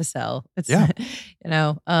sold or to sell. It's,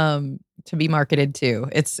 to be marketed to.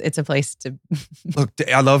 It's a place to. Look,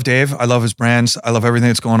 I love Dave. I love his brands. I love everything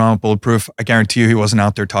that's going on with Bulletproof. I guarantee you he wasn't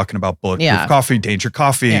out there talking about Bulletproof coffee, Danger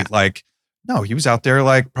Coffee. Yeah. Like, no, he was out there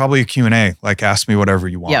like probably a Q&A, like ask me whatever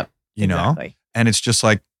you want. Yep. You know? And it's just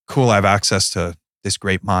like, cool, I have access to this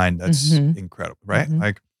great mind. That's incredible, right? Mm-hmm.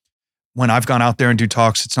 Like when I've gone out there and do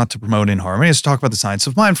talks, it's not to promote In Harmony. It's to talk about the science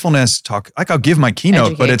of mindfulness, I'll give my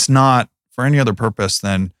keynote, but it's not for any other purpose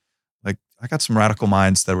than like, I got some radical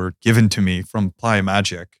minds that were given to me from Playa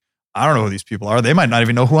Magic. I don't know who these people are. They might not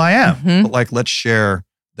even know who I am, but like, let's share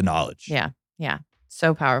the knowledge. Yeah. Yeah.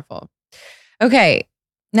 So powerful. Okay.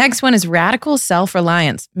 Next one is radical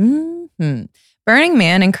self-reliance. Mm-hmm. Burning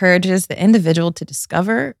Man encourages the individual to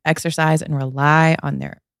discover, exercise, and rely on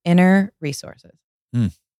their inner resources.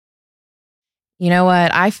 You know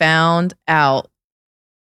what? I found out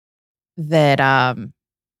that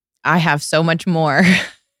I have so much more.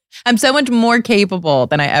 I'm so much more capable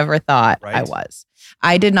than I ever thought I was.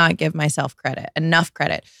 I did not give myself enough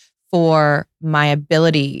credit for my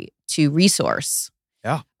ability to resource.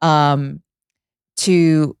 Yeah.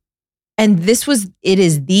 It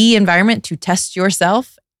is the environment to test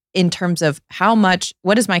yourself in terms of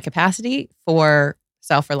what is my capacity for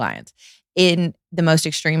self-reliance in the most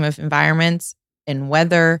extreme of environments and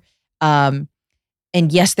weather. And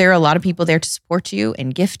yes, there are a lot of people there to support you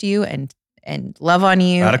and gift you and love on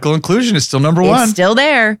you. Radical inclusion is still number one. It's still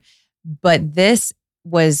there. But this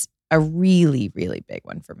was a really, really big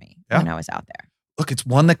one for me when I was out there. Look, it's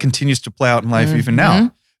one that continues to play out in life even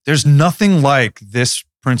now. There's nothing like this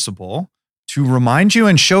principle to remind you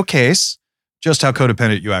and showcase just how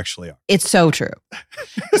codependent you actually are. It's so true.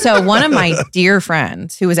 So one of my dear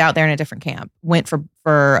friends who was out there in a different camp went for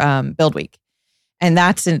Build Week. And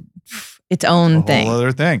that's its own thing. A whole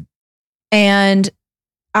other thing. And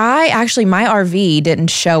my RV didn't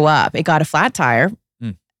show up. It got a flat tire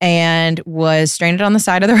and was stranded on the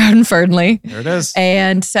side of the road in Fernley. There it is.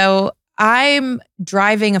 And so I'm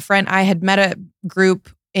driving a friend. I had met a group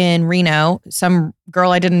in Reno. Some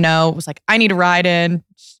girl I didn't know was like, I need a ride in.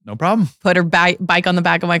 No problem. Put her bike on the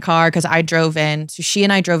back of my car because I drove in. So she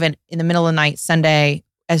and I drove in the middle of the night, Sunday,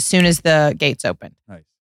 as soon as the gates opened. Nice.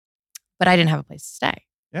 But I didn't have a place to stay.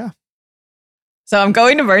 Yeah. So I'm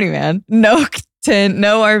going to Burning Man. No tent,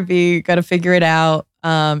 no RV. Got to figure it out.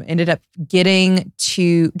 Ended up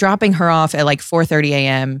dropping her off at like 4:30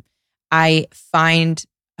 a.m. I find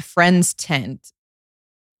a friend's tent.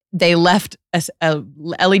 They left a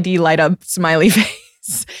LED light up smiley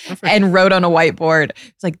face and wrote on a whiteboard.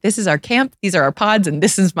 It's like, this is our camp. These are our pods and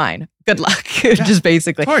this is mine. Good luck. Just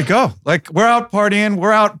basically. All right, go. Like we're out partying.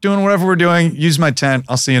 We're out doing whatever we're doing. Use my tent.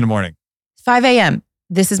 I'll see you in the morning. 5 a.m.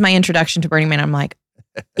 This is my introduction to Burning Man. I'm like,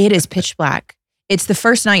 it is pitch black. It's the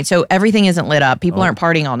first night. So everything isn't lit up. People aren't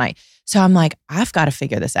partying all night. So I'm like, I've got to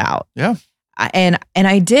figure this out. Yeah. And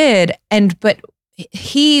I did. But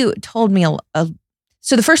he told me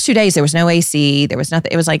so the first 2 days, there was no AC. There was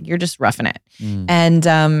nothing. It was like, you're just roughing it.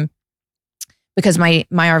 And because my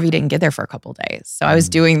RV didn't get there for a couple of days. So I was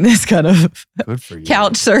doing this kind of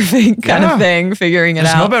couch surfing kind of thing, figuring it out.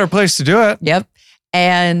 There's no better place to do it. Yep.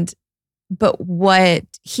 But what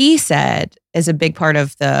he said is a big part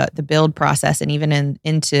of the build process and even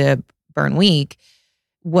into Burn Week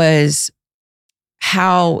was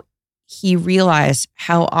how he realized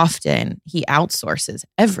how often he outsources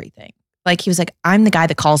everything. Like he was like, I'm the guy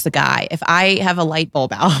that calls the guy. If I have a light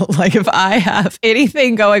bulb out, like if I have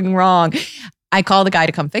anything going wrong, I call the guy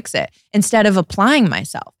to come fix it instead of applying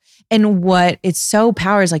myself. And what it's so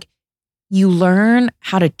powerful is like you learn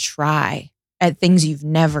how to try at things you've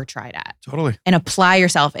never tried at. Totally. And apply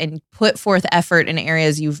yourself and put forth effort in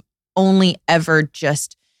areas you've only ever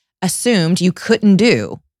just assumed you couldn't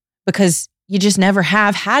do because you just never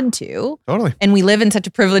have had to. Totally. And we live in such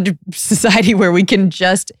a privileged society where we can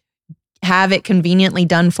just have it conveniently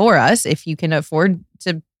done for us if you can afford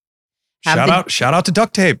to have shout out to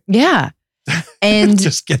duct tape. Yeah. And it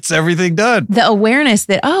just gets everything done. The awareness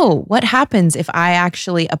that, what happens if I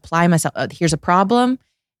actually apply myself? Here's a problem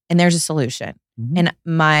and there's a solution. Mm-hmm. And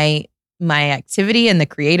my activity and the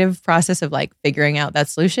creative process of like figuring out that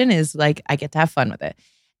solution is like, I get to have fun with it.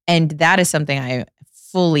 And that is something I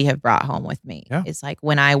fully have brought home with me. Yeah. It's like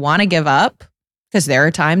when I want to give up, because there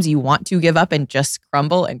are times you want to give up and just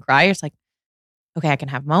crumble and cry. It's like, okay, I can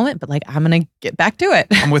have a moment, but like, I'm going to get back to it.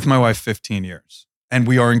 I'm with my wife 15 years and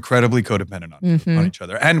we are incredibly codependent on each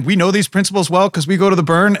other. And we know these principles well because we go to the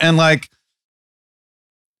burn and like,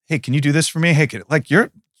 hey, can you do this for me? Hey,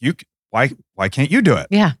 why can't you do it?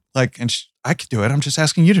 Yeah. Like, and I could do it. I'm just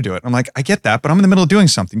asking you to do it. I'm like, I get that, but I'm in the middle of doing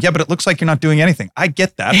something. Yeah, but it looks like you're not doing anything. I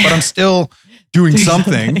get that, but I'm still doing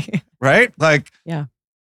something, right? Like, Yeah.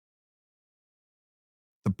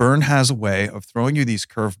 The burn has a way of throwing you these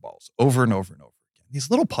curveballs over and over and over again.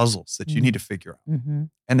 These little puzzles that you need to figure out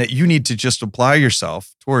and that you need to just apply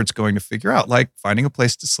yourself towards going to figure out, like finding a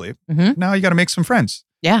place to sleep. Now you got to make some friends.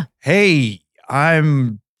 Yeah. Hey,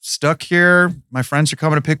 I'm stuck here. My friends are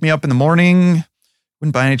coming to pick me up in the morning.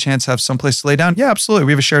 Wouldn't by any chance have someplace to lay down? Yeah, absolutely.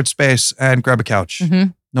 We have a shared space and grab a couch.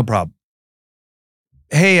 No problem.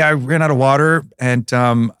 Hey, I ran out of water and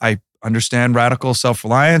I understand radical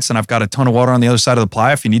self-reliance and I've got a ton of water on the other side of the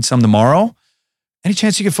playa if you need some tomorrow. Any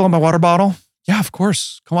chance you can fill up my water bottle? Yeah, of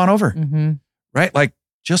course. Come on over. Right? Like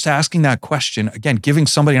just asking that question, again, giving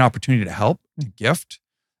somebody an opportunity to help, to gift.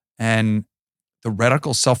 And the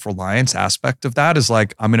radical self-reliance aspect of that is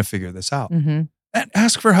like, I'm going to figure this out. And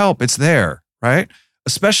ask for help. It's there, right?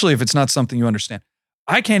 Especially if it's not something you understand.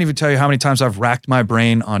 I can't even tell you how many times I've racked my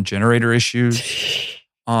brain on generator issues,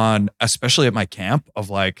 especially at my camp of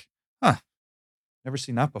like, never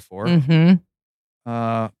seen that before.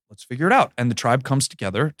 Let's figure it out. And the tribe comes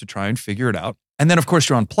together to try and figure it out. And then of course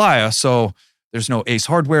you're on playa. So there's no Ace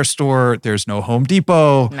Hardware store. There's no Home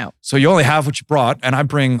Depot. No. So you only have what you brought. And I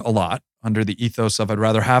bring a lot under the ethos of I'd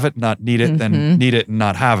rather have it, not need it than need it and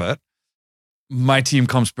not have it. My team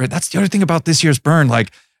comes prepared. That's the other thing about this year's burn.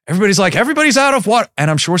 Like everybody's out of water.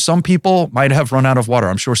 And I'm sure some people might have run out of water.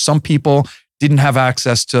 I'm sure some people didn't have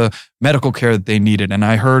access to medical care that they needed. And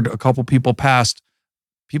I heard a couple people pass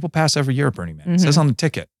every year at Burning Man. It says on the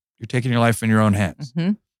ticket, you're taking your life in your own hands.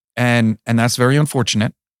 And that's very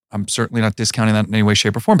unfortunate. I'm certainly not discounting that in any way,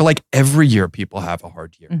 shape, or form, but like every year people have a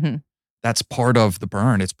hard year. That's part of the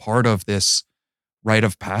burn. It's part of this rite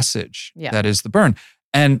of passage that is the burn.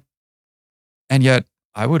 And yet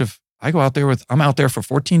I'm out there for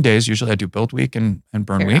 14 days. Usually I do build week and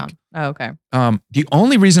burn week. Oh, okay. The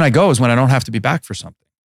only reason I go is when I don't have to be back for something.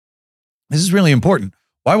 This is really important.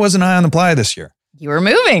 Why wasn't I on the playa this year? You were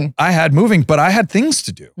moving. I had moving, but I had things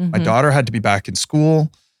to do. My daughter had to be back in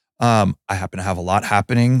school. I happen to have a lot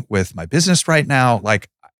happening with my business right now. Like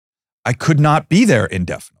I could not be there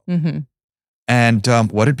indefinitely. And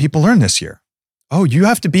what did people learn this year? Oh, you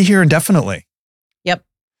have to be here indefinitely. Yep.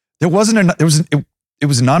 It was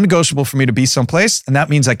non-negotiable for me to be someplace. And that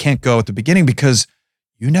means I can't go at the beginning because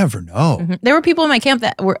you never know. There were people in my camp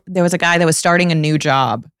there was a guy that was starting a new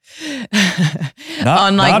job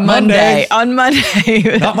on Monday. On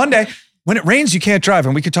Monday. Not Monday. When it rains, you can't drive.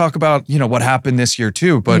 And we could talk about, what happened this year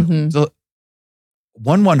too. But the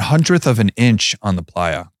 1/100th of an inch on the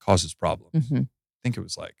playa causes problems. I think it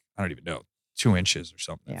was like, I don't even know, 2 inches or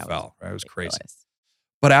something that fell. Right? It was crazy.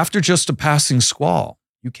 But after just a passing squall,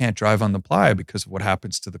 you can't drive on the playa because of what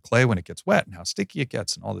happens to the clay when it gets wet and how sticky it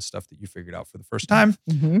gets and all this stuff that you figured out for the first time.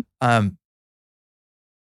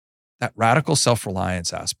 That radical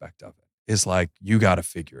self-reliance aspect of it is like, you got to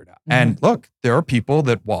figure it out. And look, there are people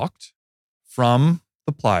that walked from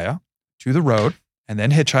the playa to the road and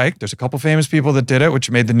then hitchhiked. There's a couple famous people that did it,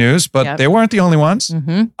 which made the news, but they weren't the only ones.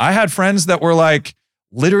 I had friends that were like,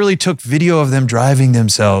 literally took video of them driving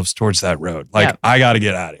themselves towards that road. Like, I got to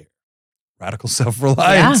get out of here. Radical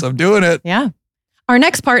self-reliance. I'm doing it. Yeah. Our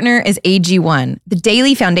next partner is AG1, the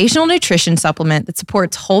daily foundational nutrition supplement that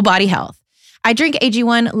supports whole body health. I drink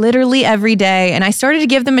AG1 literally every day, and I started to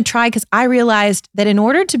give them a try because I realized that in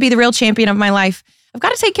order to be the real champion of my life, I've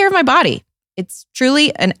got to take care of my body. It's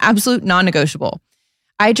truly an absolute non-negotiable.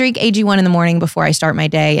 I drink AG1 in the morning before I start my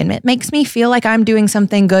day, and it makes me feel like I'm doing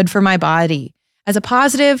something good for my body as a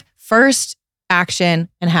positive first action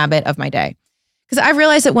and habit of my day. Because I've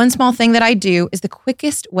realized that one small thing that I do is the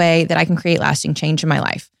quickest way that I can create lasting change in my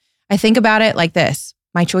life. I think about it like this.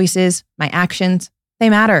 My choices, my actions, they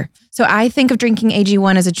matter. So I think of drinking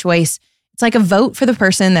AG1 as a choice. It's like a vote for the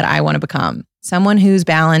person that I want to become. Someone who's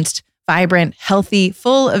balanced, vibrant, healthy,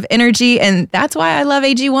 full of energy. And that's why I love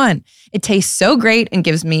AG1. It tastes so great and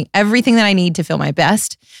gives me everything that I need to feel my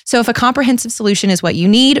best. So if a comprehensive solution is what you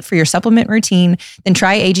need for your supplement routine, then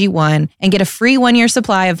try AG1 and get a free 1-year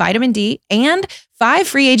supply of vitamin D and 5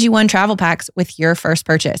 free AG1 travel packs with your first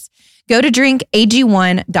purchase. Go to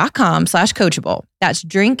drinkag1.com/coachable. That's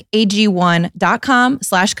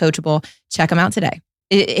drinkag1.com/coachable. Check them out today.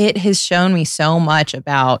 It has shown me so much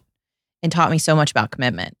about and taught me so much about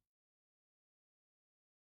commitment.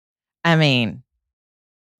 I mean,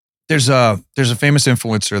 there's a famous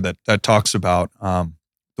influencer that talks about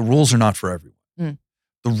the rules are not for everyone.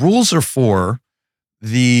 The rules are for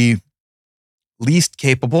the least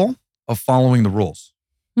capable of following the rules.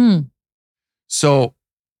 So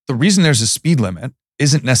the reason there's a speed limit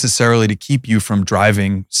isn't necessarily to keep you from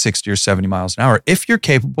driving 60 or 70 miles an hour. If you're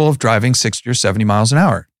capable of driving 60 or 70 miles an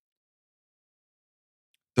hour,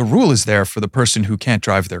 the rule is there for the person who can't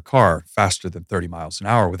drive their car faster than 30 miles an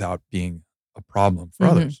hour without being a problem for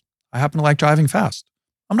others. I happen to like driving fast.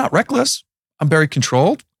 I'm not reckless. I'm very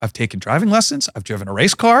controlled. I've taken driving lessons. I've driven a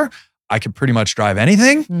race car. I can pretty much drive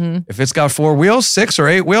anything. If it's got 4 wheels, 6 or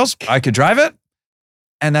 8 wheels, I could drive it.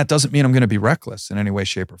 And that doesn't mean I'm going to be reckless in any way,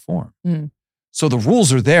 shape, or form. So the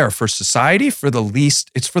rules are there for society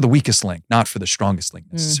it's for the weakest link, not for the strongest link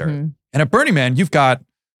necessarily. And at Burning Man, you've got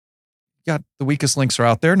the weakest links are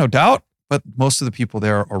out there, no doubt, but most of the people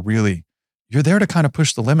there are really, you're there to kind of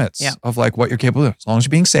push the limits of like what you're capable of. As long as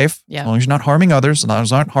you're being safe, as long as you're not harming others, as long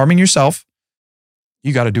as you're not harming yourself,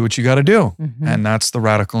 you got to do what you got to do. And that's the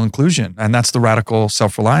radical inclusion. And that's the radical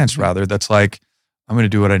self-reliance rather. That's like, I'm going to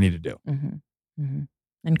do what I need to do.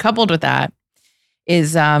 And coupled with that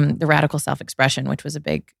is the radical self-expression, which was a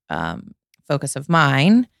big focus of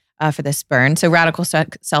mine for this burn. So radical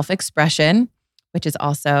self-expression, which is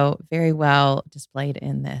also very well displayed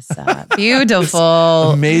in this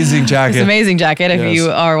beautiful, amazing jacket. This amazing jacket. If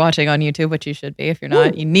you are watching on YouTube, which you should be. If you're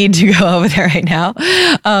not, you need to go over there right now.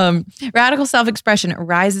 Radical self-expression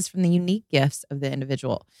arises from the unique gifts of the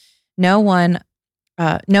individual. No one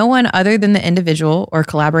other than the individual or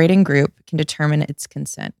collaborating group can determine its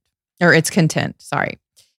content. Sorry.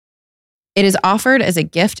 It is offered as a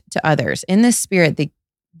gift to others. In this spirit,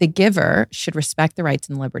 the giver should respect the rights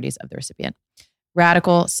and liberties of the recipient.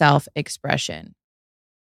 Radical self-expression.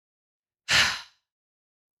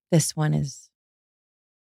 This is one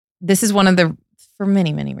of the, for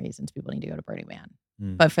many, many reasons people need to go to Burning Man.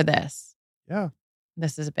 But for this,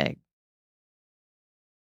 this is big.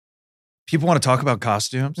 People want to talk about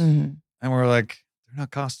costumes and we're like, they're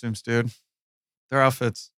not costumes, dude. They're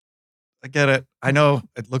outfits. I get it. I know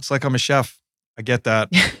it looks like I'm a chef. I get that.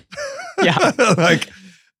 Like,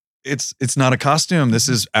 it's not a costume. This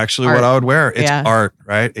is actually art. What I would wear. It's art,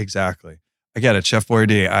 right? Exactly. I get it. Chef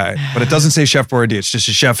Boyardee. But it doesn't say Chef Boyardee. It's just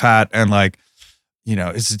a chef hat and like,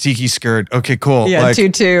 it's a tiki skirt. Okay, cool. Yeah, like,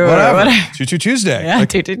 tutu. Whatever. Tutu Tuesday. Yeah,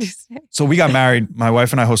 Tutu Tuesday. So we got married. My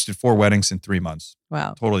wife and I hosted 4 weddings in 3 months.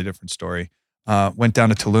 Wow. Totally different story. Went down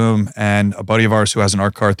to Tulum and a buddy of ours who has an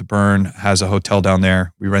art car at the Burn has a hotel down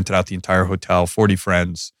there. We rented out the entire hotel, 40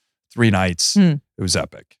 friends, 3 nights. It was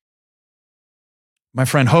epic. My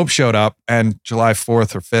friend Hope showed up and July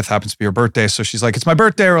 4th or 5th happens to be her birthday. So she's like, it's my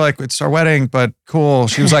birthday. We're like, it's our wedding, but cool.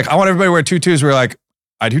 She was like, I want everybody to wear tutus. We were like,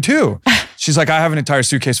 I do too. She's like, I have an entire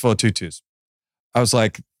suitcase full of tutus. I was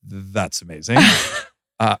like, that's amazing.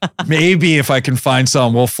 Maybe if I can find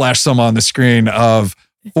some, we'll flash some on the screen of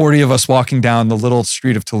 40 of us walking down the little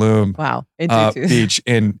street of Tulum beach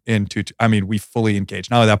in tutu. I mean, we fully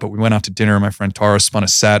engaged. Not only that, but we went out to dinner. My friend Tara spun a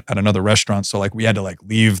set at another restaurant. So like we had to like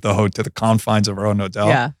leave the hotel to the confines of our own hotel.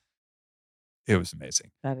 Yeah. It was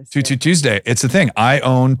amazing. That is Tutu Tuesday. It's a thing. I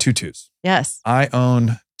own tutus. Yes. I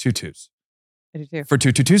own tutus. I do too. For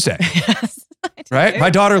Tutu Tuesday. Yes. Right?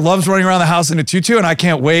 My daughter loves running around the house in a tutu and I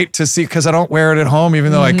can't wait to see, because I don't wear it at home,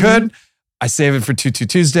 even though I could. I save it for Tutu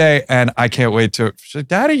Tuesday and I can't wait to, she's like,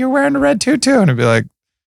 Daddy, you're wearing a red tutu. And I'd be like,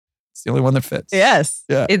 it's the only one that fits. Yes.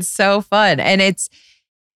 Yeah. It's so fun. And it's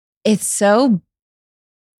so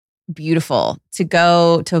beautiful to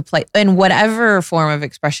go to a place in whatever form of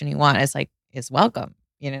expression you want is welcome.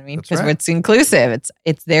 You know what I mean? Because it's inclusive.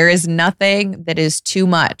 It's there is nothing that is too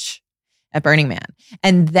much at Burning Man.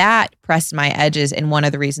 And that pressed my edges. And one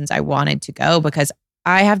of the reasons I wanted to go, because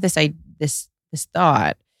I have this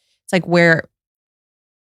thought. It's like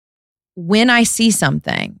when I see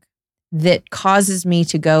something that causes me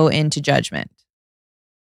to go into judgment,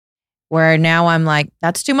 where now I'm like,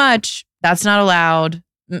 that's too much. That's not allowed.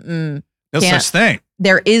 No such thing.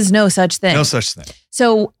 There is no such thing. No such thing.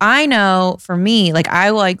 So I know for me, like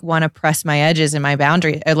I like want to press my edges and my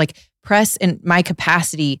boundary, like press in my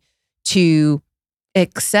capacity to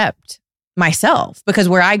accept myself, because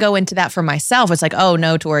where I go into that for myself, it's like, oh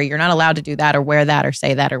no, Tori, you're not allowed to do that or wear that or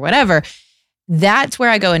say that or whatever. That's where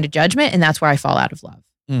I go into judgment and that's where I fall out of love.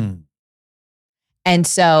 And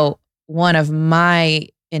so one of my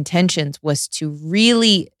intentions was to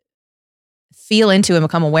really feel into and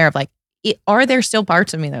become aware of like, are there still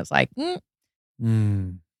parts of me that was like,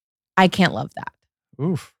 I can't love that.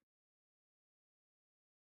 Oof.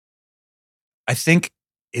 I think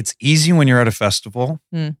it's easy when you're at a festival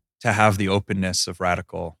to have the openness of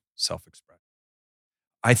radical self-expression.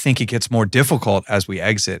 I think it gets more difficult as we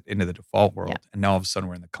exit into the default world. Yeah. And now all of a sudden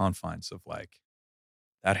we're in the confines of like,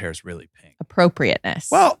 that hair's really pink. Appropriateness.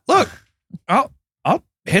 Well, look, I'll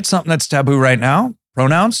hit something that's taboo right now.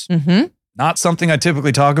 Pronouns. Not something I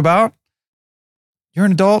typically talk about. you're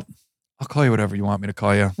an adult. I'll call you whatever you want me to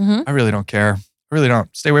call you. Mhm. I really don't care. I really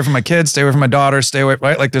don't. Stay away from my kids. Stay away from my daughter. Stay away,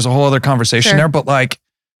 right? Like there's a whole other conversation Sure. there, but like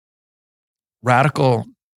radical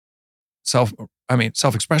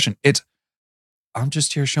self-expression. I'm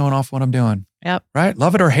just here showing off what I'm doing. Yep. Right?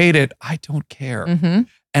 Love it or hate it. I don't care. Mhm.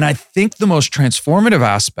 And I think the most transformative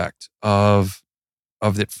aspect of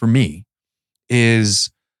it for me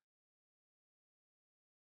is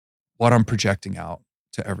what I'm projecting out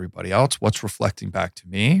to everybody else, what's reflecting back to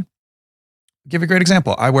me. I'll give you a great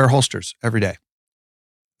example. I wear holsters every day.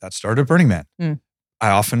 That started at Burning Man. I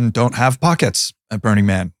often don't have pockets at Burning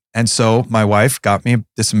Man. And so my wife got me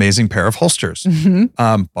this amazing pair of holsters. Mhm.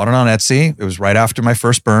 Bought it on Etsy. It was right after my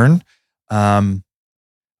first burn.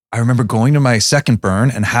 I remember going to my second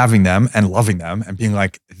burn and having them and loving them and being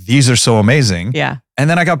like, these are so amazing. Yeah. And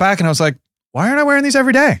then I got back and I was like, why aren't I wearing these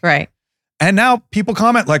every day? Right. And now people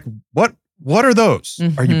comment like, what are those?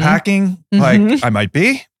 Are you Mhm. packing? Mhm. Like I might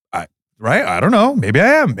be, right? I don't know. Maybe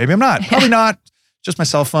I am. Maybe I'm not. Probably not. Just my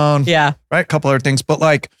cell phone. Yeah. Right? A couple other things. But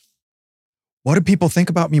like, what do people think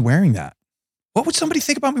about me wearing that? What would somebody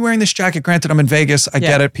think about me wearing this jacket? Granted, I'm in Vegas. I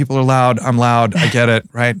get it. People are loud. I'm loud. I get it.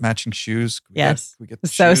 Right? Matching shoes. Yes. We get the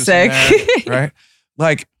So shoes in sick. there, right?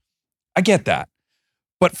 Like, I get that.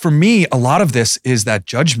 But for me, a lot of this is that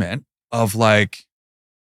judgment of like,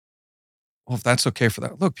 well, if that's okay for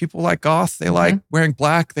that. Look, people like goth. They like wearing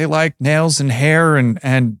black. They like nails and hair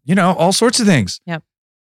and you know, all sorts of things. Yep.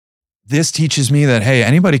 This teaches me that, hey,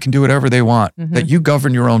 anybody can do whatever they want, that you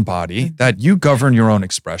govern your own body, that you govern your own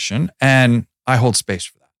expression, and I hold space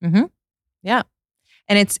for that. Yeah.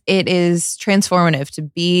 And it is transformative to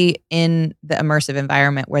be in the immersive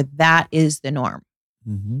environment where that is the norm,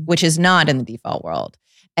 which is not in the default world.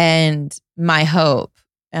 And my hope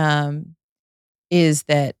is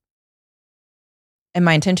that, and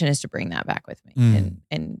my intention is to bring that back with me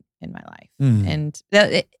in my life. And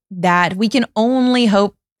that we can only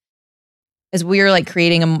hope as we're like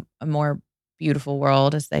creating a more beautiful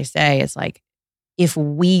world, as they say, it's like, if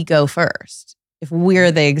we go first, if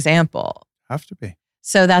we're the example. Have to be.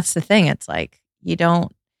 So that's the thing. It's like, you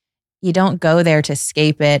don't go there to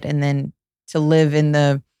escape it and then to live in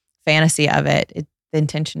the fantasy of it. The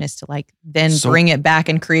intention is to like then bring it back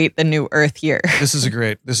and create the new earth here. This is a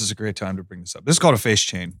great time to bring this up. This is called a face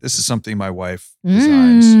chain. This is something my wife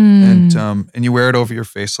designs, and you wear it over your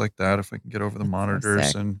face like that. If I can get over the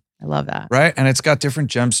monitors, and I love that. Right, and it's got different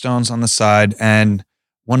gemstones on the side. And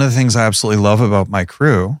one of the things I absolutely love about my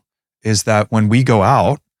crew is that when we go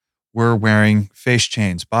out, we're wearing face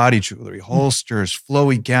chains, body jewelry, holsters,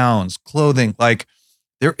 flowy gowns, clothing. Like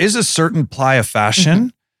there is a certain ply of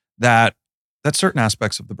fashion that certain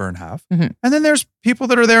aspects of the burn have. And then there's people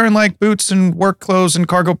that are there in like boots and work clothes and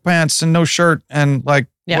cargo pants and no shirt and like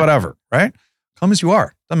whatever, right? Come as you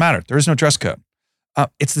are. Doesn't matter. There is no dress code.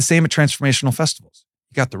 It's the same at transformational festivals.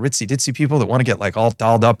 You got the ritzy ditzy people that want to get like all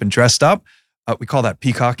dolled up and dressed up. We call that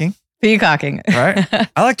peacocking. Peacocking. Right?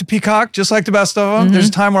 I like to peacock just like the best of them. There's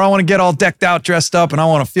a time where I want to get all decked out, dressed up, and I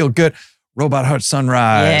want to feel good. Robot Heart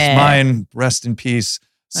Sunrise. Yeah. Mine, rest in peace.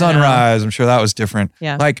 Sunrise. I'm sure that was different.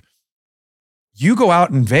 Yeah. Like you go out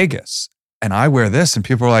in Vegas and I wear this and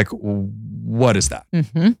people are like, what is that?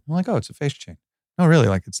 I'm like, oh, it's a face chain. No, really,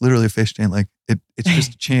 like it's literally a face chain. Like it's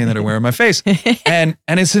just a chain that I wear on my face. And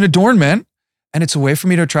it's an adornment. And it's a way for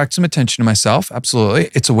me to attract some attention to myself. Absolutely.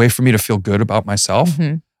 It's a way for me to feel good about myself.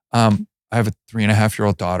 I have a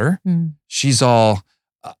 3.5-year-old daughter. She's all,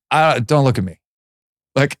 don't look at me.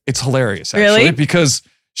 Like, it's hilarious, actually. Really? Because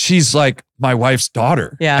she's like my wife's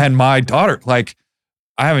daughter. Yeah. And my daughter, like,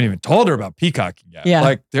 I haven't even told her about peacocking yet. Yeah.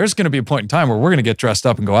 Like, there's going to be a point in time where we're going to get dressed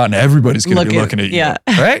up and go out and everybody's going to be looking at you. Yeah.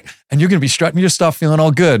 Right? And you're going to be strutting your stuff, feeling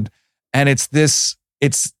all good. And it's this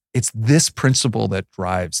principle that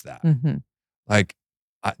drives that. Like,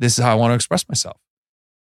 this is how I want to express myself.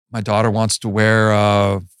 My daughter wants to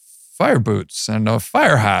wear fire boots and a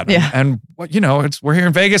fire hat. And what, we're here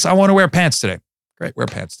in Vegas. I want to wear pants today. Great, wear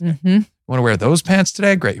pants today. You want to wear those pants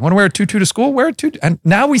today? Great. You want to wear a tutu to school? Wear a tutu. And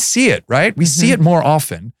now we see it, right? We see it more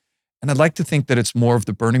often. And I'd like to think that it's more of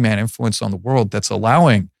the Burning Man influence on the world that's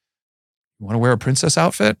allowing, you want to wear a princess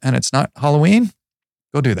outfit and it's not Halloween?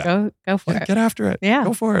 Go do that. Go for it. Get after it. Yeah.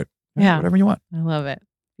 Go for it. Yeah. Whatever you want. I love it.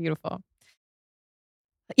 Beautiful.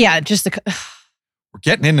 Yeah, just we're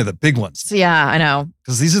getting into the big ones. Yeah, I know.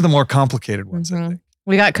 Because these are the more complicated ones, I think.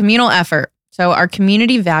 We got communal effort. So our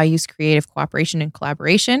community values creative cooperation and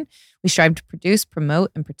collaboration. We strive to produce,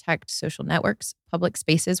 promote, and protect social networks, public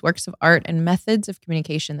spaces, works of art, and methods of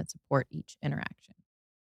communication that support each interaction.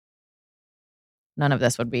 None of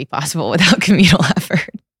this would be possible without communal effort.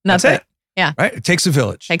 That's it. Yeah. Right? It takes a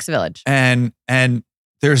village. Takes a village. And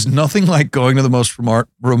there's nothing like going to the most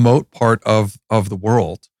remote part of the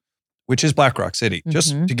world, which is Black Rock City.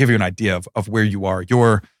 Just to give you an idea of where you are.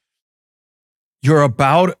 You're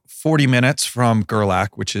about 40 minutes from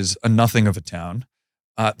Gerlach, which is a nothing of a town.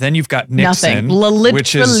 Then you've got Nixon,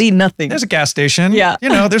 which is literally nothing. There's a gas station. Yeah.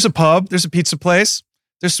 There's a pub. There's a pizza place.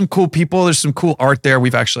 There's some cool people. There's some cool art there.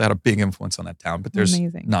 We've actually had a big influence on that town, but there's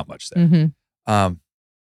not much there.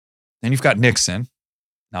 Then you've got Nixon,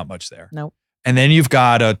 not much there. Nope. And then you've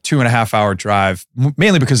got a 2.5 hour drive,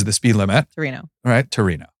 mainly because of the speed limit. Torino. Right?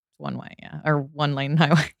 Torino. One way, yeah. Or one lane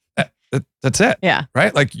highway. That's it. Yeah.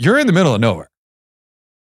 Right? Like you're in the middle of nowhere.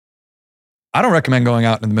 I don't recommend going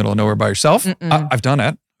out in the middle of nowhere by yourself. I've done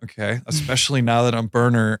it. Okay. Especially now that I'm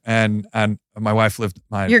burner and my wife lived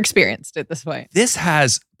mine. You're experienced it this way.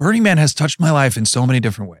 Burning Man has touched my life in so many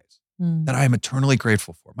different ways that I am eternally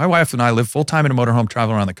grateful for. My wife and I live full time in a motorhome,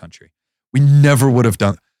 travel around the country. We never would have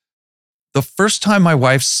done. The first time my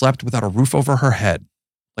wife slept without a roof over her head,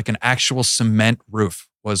 like an actual cement roof,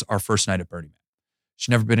 was our first night at Burning Man.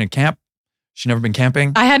 She'd never been in camp. She'd never been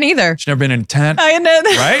camping. I hadn't either. She'd never been in a tent. I had never.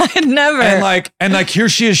 Right? I had never. And like here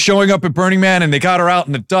she is showing up at Burning Man and they got her out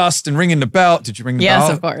in the dust and ringing the bell. Did you ring the bell?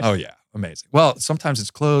 Yes, of course. Oh yeah. Amazing. Well, sometimes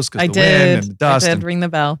it's closed because the wind and the dust. I did ring the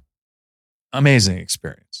bell. Amazing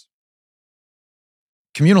experience.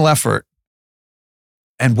 Communal effort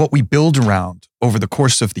and what we build around over the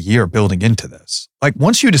course of the year building into this. Like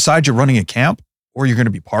once you decide you're running a camp or you're going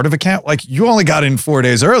to be part of a camp, like you only got in 4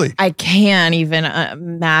 days early. I can't even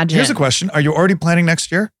imagine. Here's a question. Are you already planning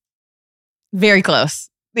next year? Very close.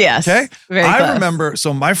 Yes. Okay. Very close. I remember,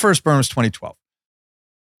 so my first burn was 2012.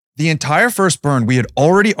 The entire first burn, we had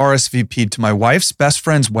already RSVP'd to my wife's best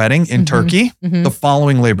friend's wedding in Turkey the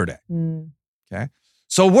following Labor Day. Okay.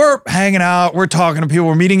 So we're hanging out, we're talking to people,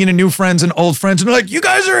 we're meeting into new friends and old friends, and they're like, you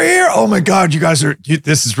guys are here. Oh my God,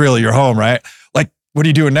 this is really your home, right? Like, what are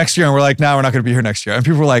you doing next year? And we're like, no, we're not going to be here next year. And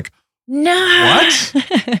people were like, no.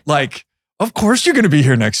 What? Like, of course you're going to be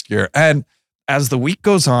here next year. And as the week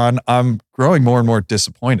goes on, I'm growing more and more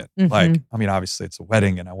disappointed. Like, I mean, obviously it's a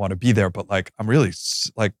wedding and I want to be there, but like, I'm really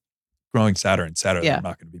like growing sadder and sadder that I'm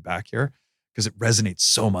not going to be back here because it resonates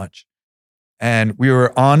so much. And we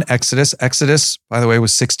were on Exodus. Exodus, by the way,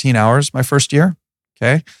 was 16 hours my first year.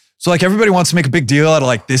 Okay. So like everybody wants to make a big deal out of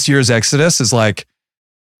like this year's Exodus is like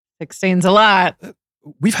 16's a lot.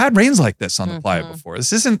 We've had rains like this on the playa before.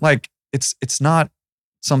 This isn't like, it's not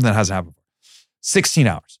something that hasn't happened before. 16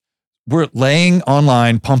 hours. We're laying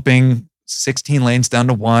online, pumping 16 lanes down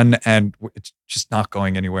to 1 and it's just not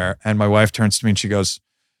going anywhere. And my wife turns to me and she goes,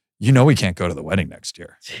 you know, we can't go to the wedding next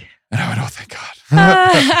year. And I went, oh, thank God.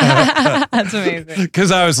 That's amazing. Because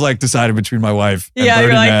I was like decided between my wife and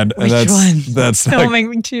Burning Man. Which one? That's Don't like, make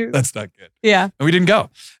me choose. That's not good. Yeah. And we didn't go.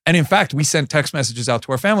 And in fact, we sent text messages out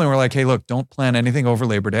to our family. And we're like, hey, look, don't plan anything over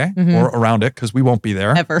Labor Day or around it because we won't be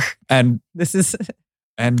there. Ever. And that's just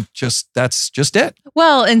it.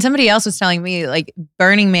 Well, and somebody else was telling me like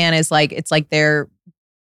Burning Man is like, it's like their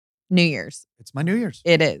New Year's. It's my New Year's.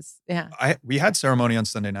 It is. Yeah. We had ceremony on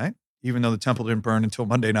Sunday night, even though the temple didn't burn until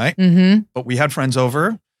Monday night. But we had friends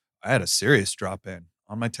over. I had a serious drop in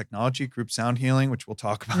on my technology group sound healing, which we'll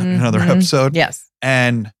talk about in another episode. Yes.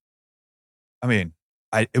 And I mean,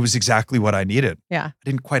 it was exactly what I needed. Yeah. I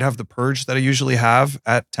didn't quite have the purge that I usually have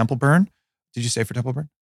at Temple Burn. Did you say for Temple Burn?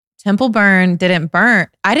 Temple Burn didn't burn.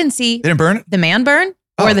 I didn't see. They didn't burn? The man burn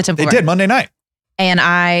or the temple burn? They did Monday night. And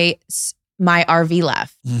my RV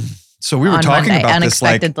left. So we were talking Monday, about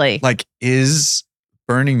unexpectedly. this like is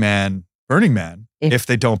Burning Man if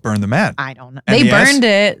they don't burn the man? I don't know. And they burned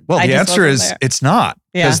it. Well, the answer is it's not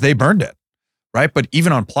because they burned it, right? But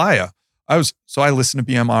even on Playa, I listened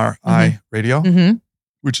to BMRI radio,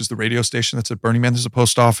 which is the radio station that's at Burning Man. There's a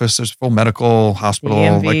post office, there's a full medical hospital,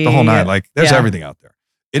 DMV, like the whole nine. Like there's everything out there.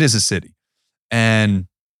 It is a city. And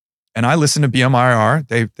I listen to BMIR.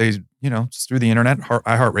 They just through the internet,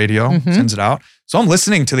 iHeartRadio sends it out. So I'm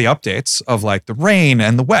listening to the updates of like the rain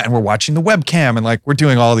and the wet, and we're watching the webcam and like we're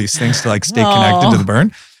doing all these things to like stay connected to the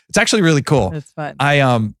burn. It's actually really cool. It's fun. I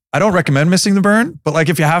don't recommend missing the burn, but like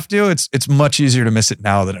if you have to, it's much easier to miss it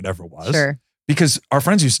now than it ever was. Sure. Because our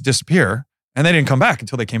friends used to disappear and they didn't come back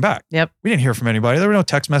until they came back. Yep. We didn't hear from anybody. There were no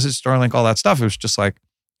text messages, Starlink, all that stuff. It was just like,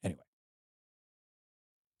 anyway.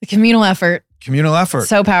 The communal effort. Communal effort.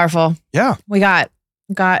 So powerful. Yeah.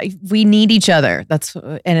 We need each other.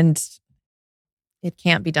 And it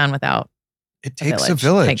can't be done without It takes a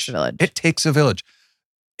village. It takes a village. It takes a village.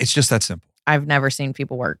 It's just that simple. I've never seen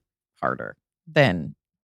people work harder than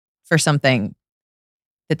for something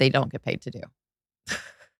that they don't get paid to do.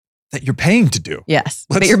 that you're paying to do. Yes,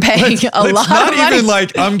 but you're paying a lot of money. It's not even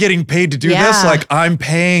like I'm getting paid to do this. Like I'm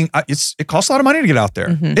paying. It costs a lot of money to get out there.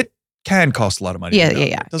 Mm-hmm. It can cost a lot of money. Yeah.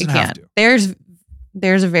 It doesn't have to.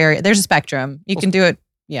 There's a spectrum. You can do it.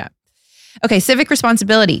 Yeah. Okay. Civic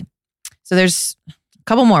responsibility. So there's a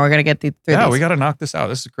couple more. We're gonna get through these. Yeah, we got to knock this out.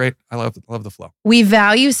 This is great. I love the flow. We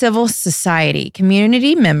value civil society.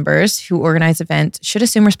 Community members who organize events should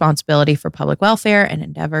assume responsibility for public welfare and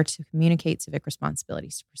endeavor to communicate civic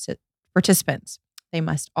responsibilities to participants. They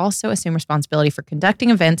must also assume responsibility for conducting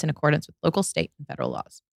events in accordance with local, state, and federal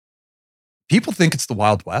laws. People think it's the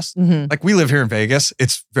Wild West. Mm-hmm. Like we live here in Vegas.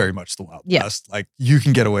 It's very much the Wild West. Like you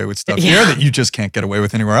can get away with stuff here that you just can't get away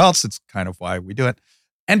with anywhere else. It's kind of why we do it.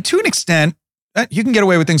 And to an extent, you can get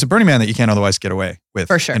away with things at Burning Man that you can't otherwise get away with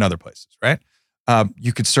for sure. in other places, right?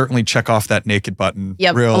 You could certainly check off that naked button.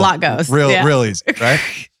 Yep, a lot goes. Real easy, right?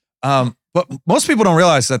 But most people don't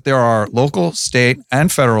realize that there are local, state,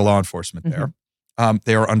 and federal law enforcement there.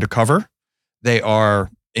 They are undercover. They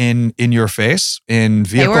are in your face, in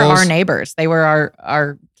vehicles. They were our neighbors. They were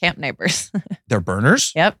our camp neighbors. They're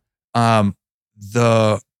burners. Yep.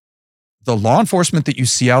 The law enforcement that you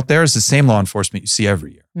see out there is the same law enforcement you see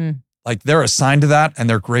every year. Like they're assigned to that and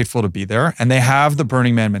they're grateful to be there and they have the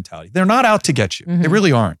Burning Man mentality. They're not out to get you. They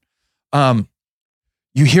really aren't.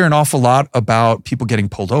 You hear an awful lot about people getting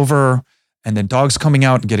pulled over and then dogs coming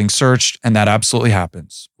out and getting searched, and that absolutely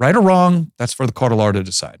happens. Right or wrong, that's for the court of law to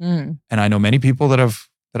decide. And I know many people that have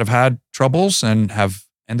had troubles and have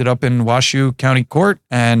ended up in Washoe County Court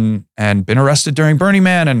and been arrested during Burning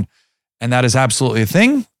Man, and that is absolutely a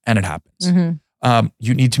thing, and it happens.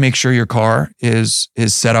 You need to make sure your car is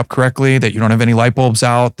set up correctly, that you don't have any light bulbs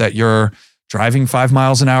out, that you're driving 5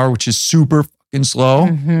 miles an hour, which is super fucking slow.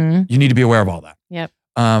 You need to be aware of all that. Yep.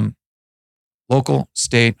 Local,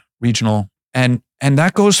 state, regional, and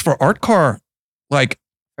that goes for art car. Like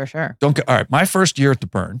for sure. All right. My first year at the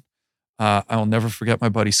Burn, I will never forget my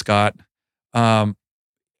buddy Scott.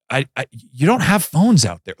 You don't have phones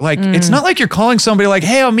out there. Like, it's not like you're calling somebody like,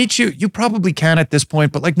 hey, I'll meet you. You probably can at this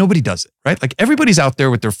point, but like nobody does it, right? Like everybody's out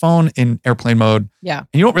there with their phone in airplane mode. Yeah. And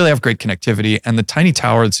you don't really have great connectivity. And the tiny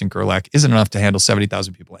tower that's in Gerlach isn't enough to handle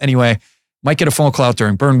 70,000 people. Anyway, might get a phone call out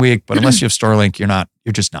during Burn Week, but unless you have Starlink,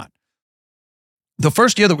 you're just not. The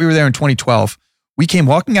first year that we were there in 2012, we came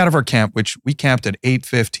walking out of our camp, which we camped at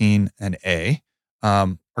 815 and A.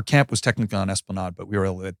 Our camp was technically on Esplanade, but we were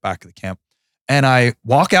at the back of the camp. And I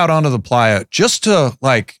walk out onto the playa just to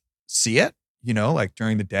like see it, like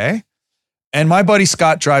during the day. And my buddy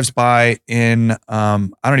Scott drives by in, I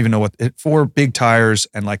don't even know 4 big tires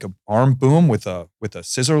and like a arm boom with a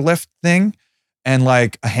scissor lift thing and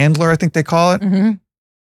like a handler, I think they call it.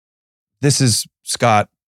 This is Scott.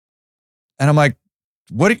 And I'm like,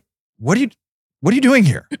 what are you doing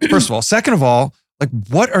here? First of all. Second of all, like,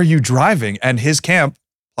 what are you driving? And his camp,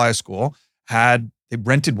 playa school, they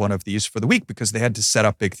rented one of these for the week because they had to set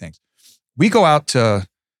up big things. We go out to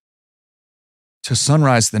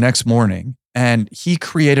Sunrise the next morning, and he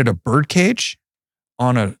created a bird cage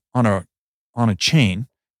on a chain,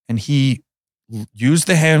 and he used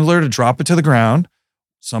the handler to drop it to the ground.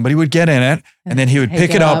 Somebody would get in it, and then he would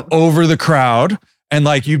pick it up over the crowd, and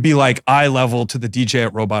like you'd be like eye level to the DJ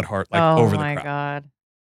at Robot Heart, like over the crowd. Oh my God.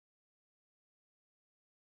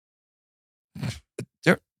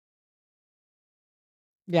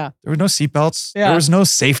 Yeah. There were no seatbelts. Yeah. There was no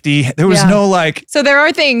safety. There was no like. So there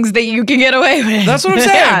are things that you can get away with. That's what I'm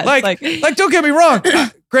saying. like, don't get me wrong.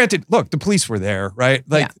 Granted, look, the police were there, right?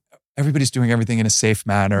 Like everybody's doing everything in a safe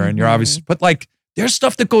manner, and you're obviously, but like there's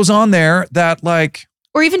stuff that goes on there that like.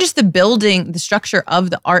 Or even just the building, the structure of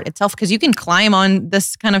the art itself, because you can climb on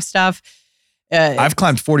this kind of stuff. I've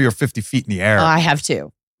climbed 40 or 50 feet in the air. I have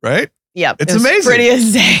too. Right? Yep. It's amazing. Pretty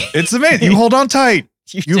insane. It's amazing. You hold on tight.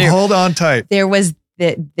 You hold on tight. There was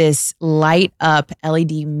this light up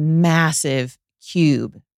LED massive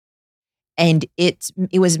cube, and it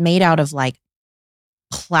was made out of like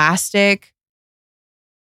plastic,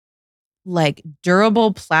 like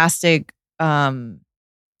durable plastic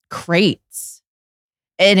crates,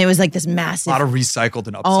 and it was like this massive, a lot of recycled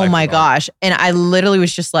and upcycled. Oh my gosh! And I literally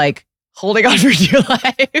was just like holding on for dear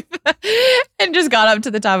life, and just got up to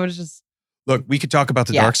the top. It was just look. We could talk about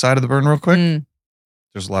the dark side of the Burn real quick.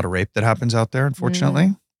 There's a lot of rape that happens out there,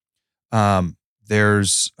 unfortunately.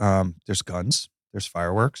 There's guns, there's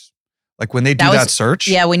fireworks. Like when they do that search.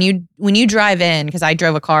 Yeah, when you drive in, because I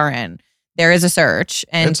drove a car in, there is a search,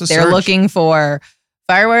 and they're looking for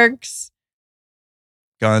fireworks,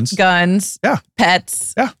 guns,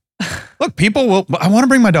 pets. Yeah. Look, people will. I want to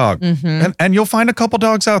bring my dog, and you'll find a couple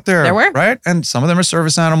dogs out there. There were, right, and some of them are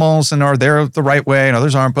service animals and are there the right way, and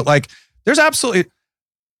others aren't. But like, there's absolutely.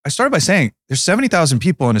 I started by saying there's 70,000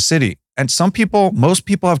 people in a city, and most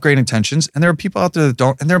people have great intentions, and there are people out there that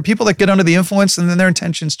don't, and there are people that get under the influence and then their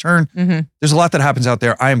intentions turn. Mm-hmm. There's a lot that happens out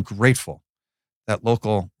there. I am grateful that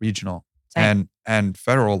local, regional, and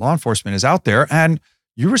federal law enforcement is out there, and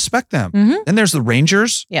you respect them. Mm-hmm. Then there's the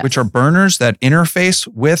Rangers, which are burners that interface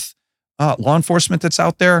with law enforcement that's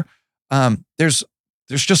out there. There's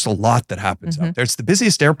just a lot that happens out there. It's the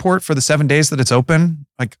busiest airport for the 7 days that it's open,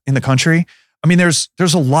 like in the country. I mean, there's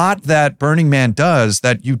a lot that Burning Man does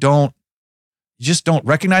that you just don't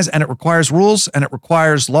recognize, and it requires rules, and it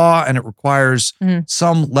requires law, and it requires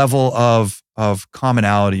some level of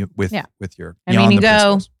commonality with your. I mean, you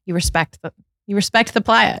go, you respect the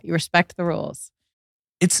playa, you respect the rules.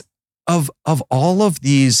 It's of all of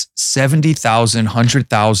these 70,000,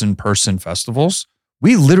 100,000 person festivals,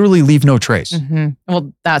 we literally leave no trace. Mm-hmm.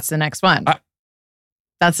 Well, that's the next one.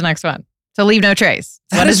 That's the next one. To leave no trace.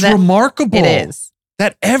 That is remarkable. It is.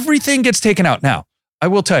 That everything gets taken out. Now, I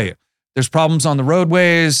will tell you, there's problems on the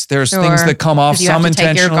roadways. There's things that come off, some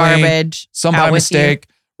intentionally, garbage some by mistake,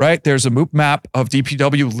 right? There's a MOOP map of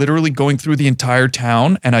DPW literally going through the entire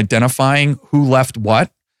town and identifying who left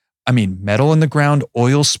what. I mean, metal in the ground,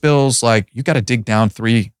 oil spills, like you got to dig down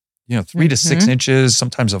 3 to 6 inches,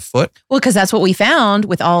 sometimes a foot. Well, because that's what we found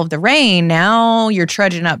with all of the rain. Now you're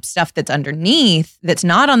trudging up stuff that's underneath, that's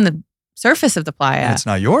not on the surface of the playa. And it's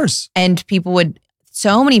not yours. And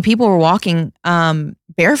so many people were walking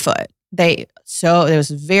barefoot. It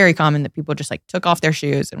was very common that people just like took off their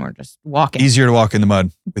shoes and were just walking. Easier to walk in the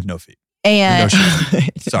mud with no feet. And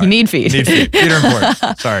Sorry. You need feet. Feet are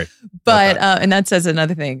important. Sorry. But and that says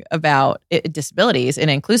another thing about disabilities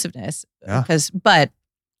and inclusiveness. Yeah. But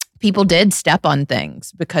people did step on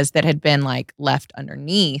things because that had been like left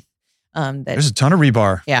underneath. There's a ton of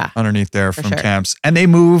rebar underneath there from camps, and they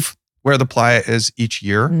move where the playa is each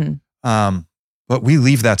year. Mm-hmm. But we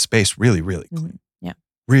leave that space really, really clean. Mm-hmm. Yeah.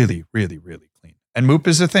 Really, really, really clean. And MOOP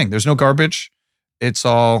is the thing. There's no garbage. It's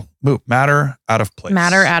all MOOP, matter out of place.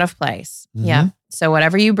 Matter out of place. Mm-hmm. Yeah. So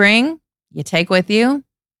whatever you bring, you take with you.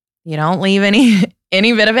 You don't leave any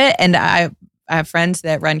bit of it. And I have friends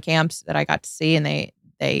that run camps that I got to see, and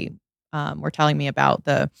they were telling me about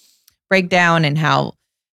the breakdown and how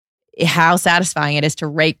satisfying it is to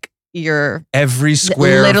rake every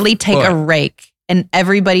square literally take foot. A rake, and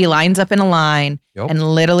everybody lines up in a line. Yep.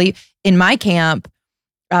 And literally in my camp,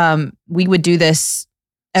 we would do this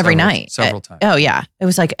every night. Several times. Oh yeah. It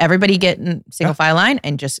was like everybody get in single file line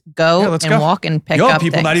and just go walk and pick up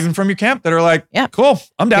people things. not even from your camp that are like, cool,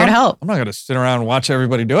 I'm down. Here to help. I'm not going to sit around and watch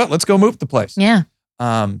everybody do it. Let's go move the place. Yeah.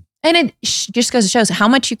 And it just goes to show how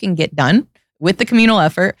much you can get done with the communal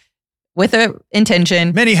effort, with the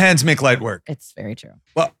intention. Many hands make light work. It's very true.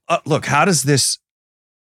 Well, look, how does this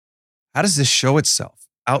show itself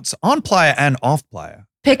out on playa and off playa?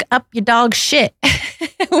 Pick up your dog's shit.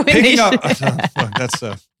 Picking up,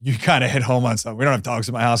 look, you kind of hit home on something. We don't have dogs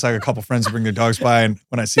in my house. I got a couple friends who bring their dogs by, and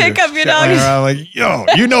when I see pick up your dog, I'm like, yo,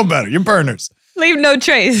 you know better. You're burners. Leave no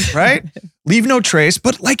trace. Right? Leave no trace.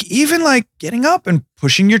 But even getting up and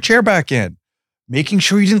pushing your chair back in, making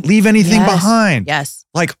sure you didn't leave anything behind. Yes.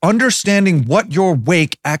 Like understanding what your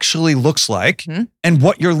wake actually looks like and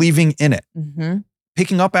what you're leaving in it. Mm-hmm.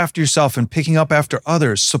 Picking up after yourself and picking up after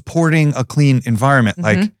others, supporting a clean environment.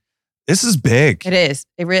 Mm-hmm. Like, this is big. It is.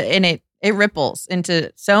 It ripples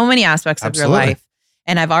into so many aspects of your life.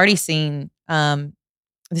 And I've already seen,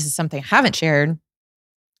 this is something I haven't shared,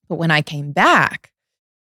 but when I came back,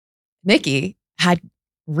 Nikki had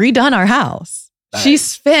redone our house. Nice.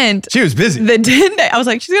 She was busy. The 10 day. I was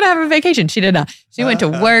like, she's going to have a vacation. She did not. She went to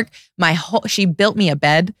work. She built me a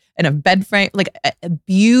bed and a bed frame, like a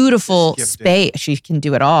beautiful space. She can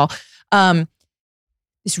do it all.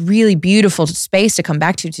 This really beautiful space to come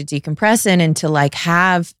back to decompress in and to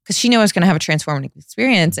have, because she knew I was going to have a transformative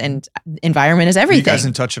experience, and environment is everything. Were you guys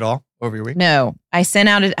in touch at all over your week? No, I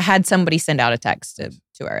had somebody send out a text to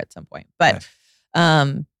her at some point, but,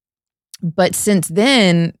 but since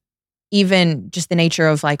then, even just the nature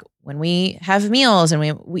of when we have meals and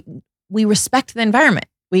we respect the environment,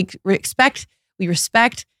 we respect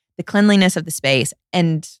the cleanliness of the space.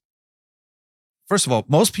 And first of all,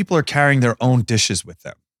 most people are carrying their own dishes with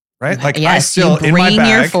them, right? Yes, I still, you in my bring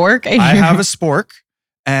bag, your fork. I have a spork,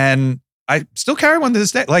 and I still carry one to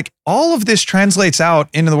this day. All of this translates out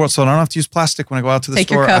into the world. So I don't have to use plastic when I go out to the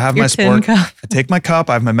store. I have my spork. I take my cup.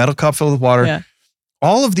 I have my metal cup filled with water. Yeah.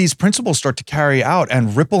 All of these principles start to carry out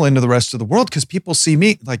and ripple into the rest of the world, because people see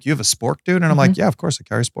me like, you have a spork, dude? And I'm like, yeah, of course I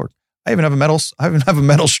carry a spork. I even have a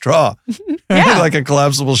metal straw, like a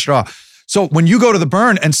collapsible straw. So when you go to the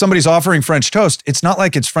burn and somebody's offering French toast, it's not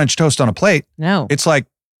like it's French toast on a plate. No. It's like,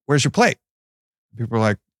 where's your plate? People are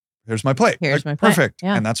like, here's my plate. Here's Like, my plate. perfect.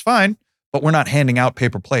 Yeah. And that's fine. But we're not handing out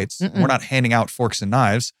paper plates. Mm-mm. We're not handing out forks and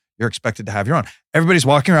knives. You're expected to have your own. Everybody's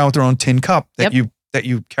walking around with their own tin cup that you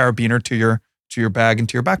carabiner to your bag and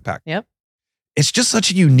to your backpack. Yep. It's just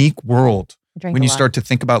such a unique world when you start to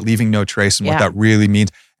think about leaving no trace and what that really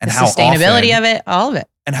means, and the how sustainability often, of it, all of it.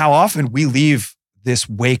 and how often we leave this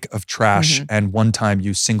wake of trash and one-time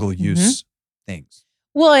use, single-use things.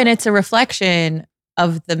 Well, and it's a reflection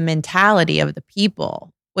of the mentality of the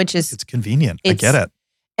people, which is It's convenient. I get it.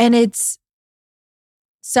 And it's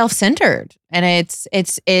self-centered, and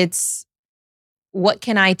it's what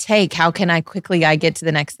can I take? How can I get to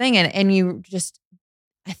the next thing? And you just,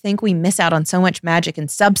 I think we miss out on so much magic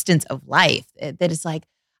and substance of life that it's like,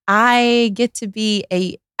 I get to be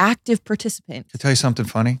a active participant. To tell you something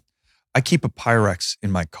funny, I keep a Pyrex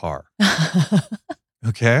in my car.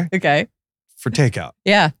 Okay? Okay. For takeout.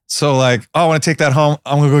 Yeah. So like, oh, I want to take that home.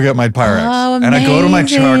 I'm going to go get my Pyrex. Oh, and I go to my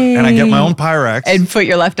truck and I get my own Pyrex. And put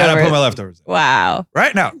your leftovers. And I put my leftovers in. Wow.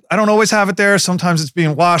 Right now, I don't always have it there. Sometimes it's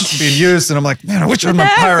being washed and being used. And I'm like, man, I wish I had my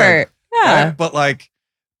Pyrex. Yeah. Right?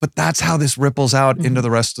 But that's how this ripples out into the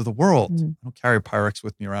rest of the world. Mm-hmm. I don't carry Pyrex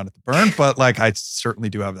with me around at the burn, but like I certainly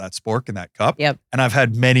do have that spork in that cup. Yep. And I've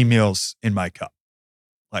had many meals in my cup.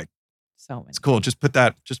 So many. It's cool. Just put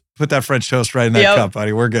that French toast right in that cup,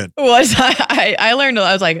 buddy. We're good. I learned,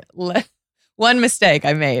 I was like, one mistake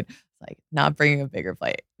I made, like not bringing a bigger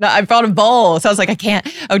plate. No, I brought a bowl. So I was like, I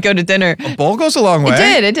would go to dinner. A bowl goes a long way.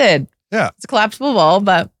 It did. Yeah. It's a collapsible bowl,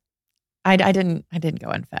 but I didn't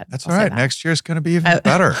go unfed. That's all right. Next year's going to be even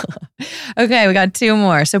better. Okay, we got two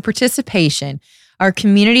more. So participation. Our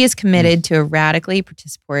community is committed to a radically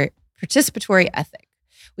participatory ethic.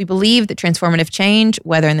 We believe that transformative change,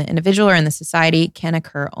 whether in the individual or in the society, can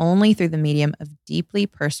occur only through the medium of deeply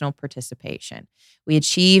personal participation. We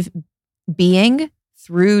achieve being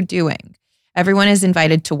through doing. Everyone is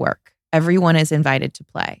invited to work. Everyone is invited to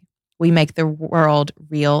play. We make the world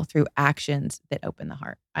real through actions that open the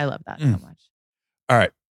heart. I love that so much. All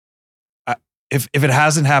right. If it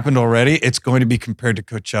hasn't happened already, it's going to be compared to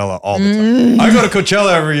Coachella all the time. I go to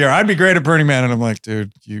Coachella every year. I'd be great at Burning Man. And I'm like,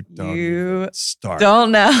 dude, you don't start.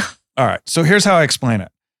 Don't know. All right. So here's how I explain it.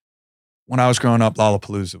 When I was growing up,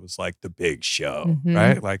 Lollapalooza was like the big show,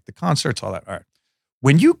 right? Like the concerts, all that. All right.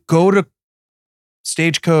 When you go to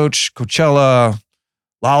Stagecoach, Coachella,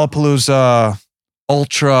 Lollapalooza,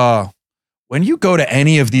 Ultra, when you go to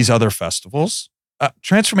any of these other festivals,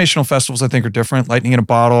 transformational festivals, I think, are different. Lightning in a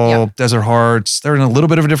Bottle, Desert Hearts, they're in a little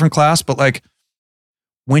bit of a different class. But like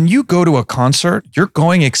when you go to a concert, you're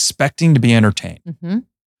going expecting to be entertained.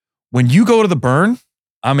 When you go to the Burn,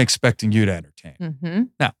 I'm expecting you to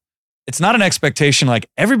entertain. Now, it's not an expectation like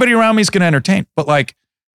everybody around me is going to entertain, but like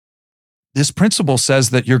this principle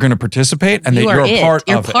says that you're going to participate and that you're a part of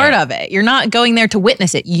it. You're part of it. You're not going there to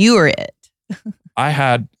witness it. You are it.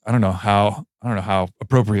 I don't know how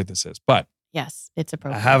appropriate this is, but yes, it's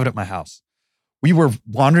appropriate. I have it at my house. We were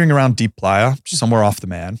wandering around Deep Playa, somewhere off the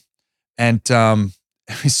man, and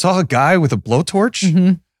we saw a guy with a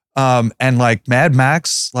blowtorch and like Mad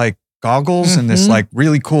Max like goggles and this like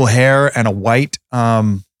really cool hair and a white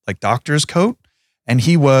like doctor's coat, and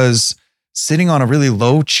he was sitting on a really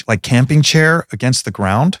low like camping chair against the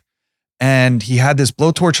ground, and he had this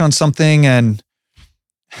blowtorch on something, and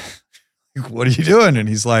what are you doing? And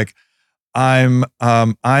he's like, I'm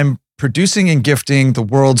producing and gifting the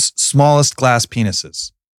world's smallest glass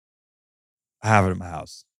penises. I have it at my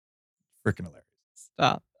house. Freaking hilarious.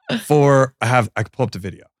 Stop. I could pull up the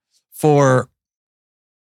video. For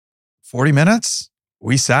 40 minutes,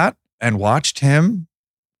 we sat and watched him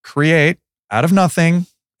create out of nothing,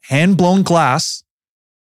 hand-blown glass,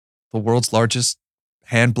 the world's largest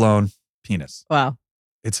hand-blown penis. Wow.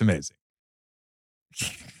 It's amazing.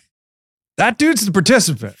 That dude's the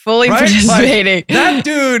participant. Fully participating. Like, that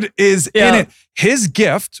dude is in it. His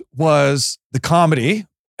gift was the comedy,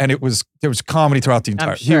 and there was comedy throughout the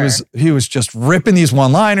entire. Sure. He was just ripping these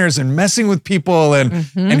one-liners and messing with people, and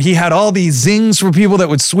he had all these zings for people that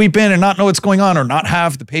would sweep in and not know what's going on or not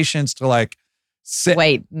have the patience to like sit.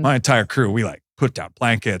 Wait. My entire crew, we like put down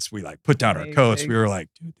blankets, we like put down our coats. We were like,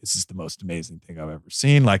 dude, this is the most amazing thing I've ever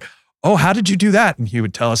seen. Like, oh, how did you do that? And he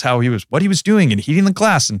would tell us what he was doing and heating the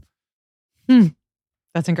glass. And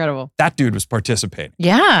that's incredible. that dude was participating.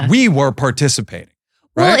 Yeah. We were participating.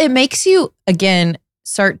 Right? Well, it makes you, again,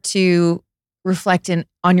 start to reflect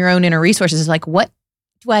on your own inner resources. Like, what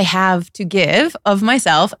do I have to give of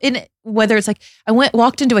myself? And whether it's like,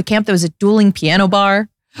 walked into a camp that was a dueling piano bar.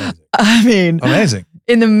 Amazing. I mean, Amazing.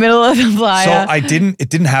 In the middle of the playa. So it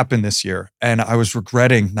didn't happen this year. And I was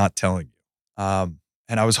regretting not telling you.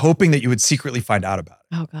 And I was hoping that you would secretly find out about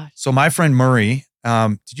it. Oh gosh. So my friend Murray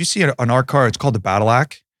Did you see an art car? It's called the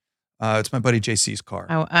Cadillac. It's my buddy JC's car.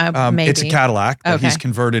 Maybe. It's a Cadillac, but Okay. he's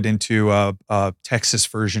converted into a Texas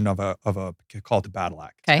version of a called the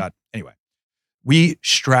Cadillac. Okay. Anyway, we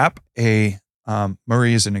strap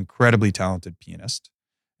Murray is an incredibly talented pianist,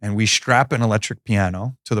 and we strap an electric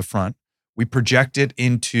piano to the front. We project it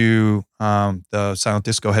into the silent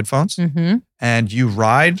disco headphones, and you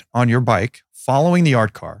ride on your bike following the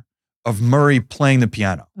art car of Murray playing the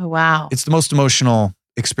piano. Oh, wow. It's the most emotional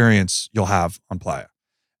experience you'll have on Playa.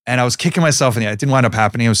 And I was kicking myself in the eye. It didn't wind up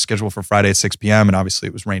happening. It was scheduled for Friday at 6 p.m. and obviously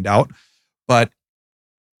it was rained out. But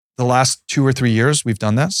the last 2 or 3 years we've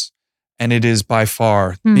done this, and it is by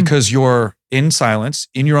far because you're in silence,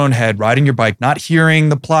 in your own head, riding your bike, not hearing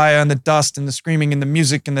the playa and the dust and the screaming and the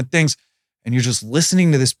music and the things. And you're just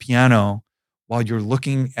listening to this piano while you're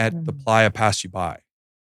looking at the playa pass you by.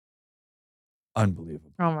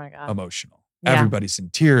 Unbelievable. Oh my God. Emotional. Yeah. Everybody's in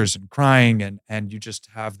tears and crying, and you just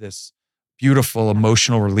have this beautiful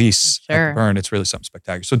emotional release at the burn. It's really something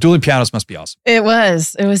spectacular. So dueling pianos must be awesome. It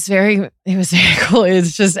was very cool.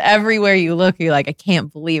 It's just everywhere you look, you're like, I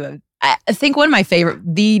can't believe it. I think one of my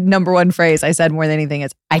the number one phrase I said more than anything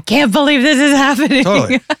is, I can't believe this is happening.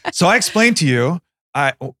 Totally. So I explained to you,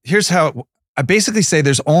 here's how I basically say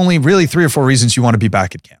there's only really 3 or 4 reasons you want to be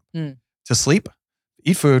back at camp. To sleep,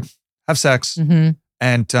 eat food, have sex,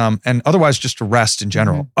 and otherwise just to rest in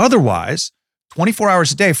general. Otherwise, 24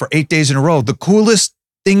 hours a day for 8 days in a row, the coolest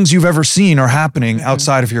things you've ever seen are happening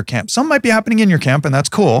outside of your camp. Some might be happening in your camp, and that's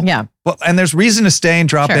cool. Yeah. And there's reason to stay and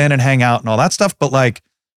drop in and hang out and all that stuff. But like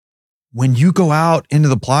when you go out into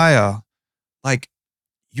the playa, like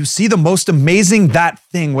you see the most amazing that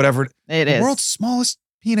thing, whatever it is. The world's smallest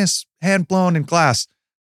penis, hand blown in glass.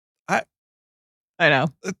 I know.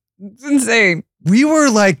 It's insane. We were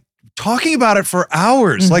like talking about it for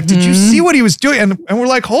hours. Like, did you see what he was doing? And we're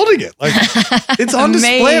like holding it. Like, it's on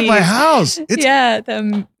display at my house. It's, people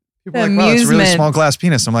are like, wow, it's a really small glass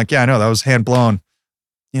penis. I'm like, yeah, I know. That was hand blown,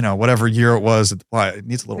 whatever year it was at the playa. It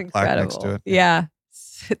needs a little plaque next to it. Yeah.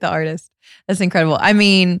 The artist. That's incredible. I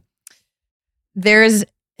mean, there's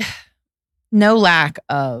no lack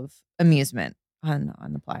of amusement on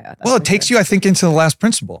the playa. Well, it takes you, I think, into the last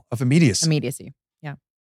principle of immediacy. Immediacy. Yeah.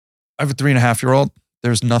 I have a 3.5-year-old.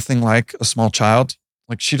 There's nothing like a small child.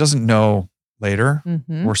 Like, she doesn't know later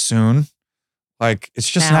or soon. Like, it's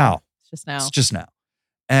just now. It's just now.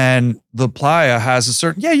 And the playa has a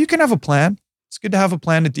certain, you can have a plan. It's good to have a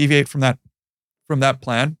plan to deviate from that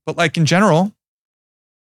plan. But like in general,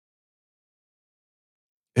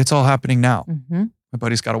 it's all happening now. My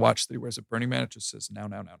buddy's got a watch that he wears at Burning Man. It just says now.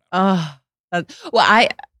 Oh, well,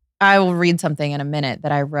 I will read something in a minute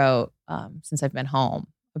that I wrote since I've been home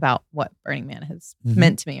about what Burning Man has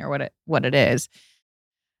meant to me or what it is.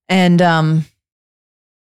 And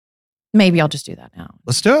maybe I'll just do that now.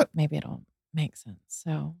 Let's do it. Maybe it'll make sense.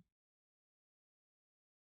 So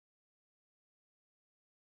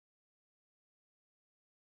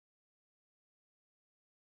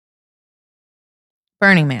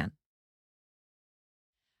Burning Man.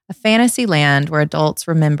 A fantasy land where adults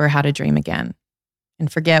remember how to dream again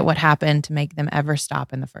and forget what happened to make them ever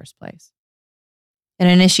stop in the first place. An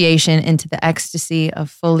initiation into the ecstasy of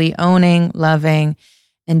fully owning, loving,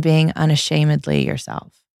 and being unashamedly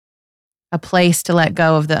yourself. A place to let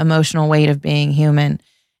go of the emotional weight of being human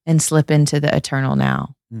and slip into the eternal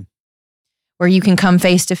now. Where you can come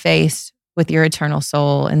face to face with your eternal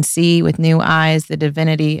soul and see with new eyes the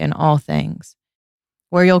divinity in all things.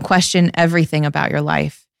 Where you'll question everything about your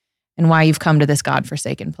life and why you've come to this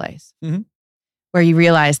God-forsaken place. Where you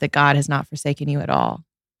realize that God has not forsaken you at all,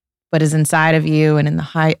 but is inside of you and in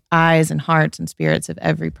the eyes and hearts and spirits of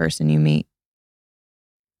every person you meet.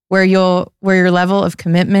 Where your level of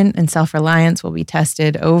commitment and self-reliance will be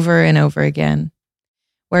tested over and over again.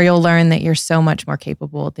 Where you'll learn that you're so much more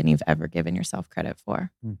capable than you've ever given yourself credit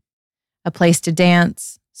for. A place to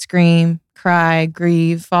dance, scream, cry,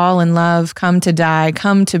 grieve, fall in love, come to die,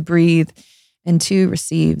 come to breathe, and to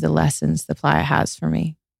receive the lessons the playa has for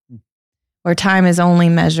me. Where time is only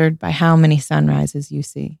measured by how many sunrises you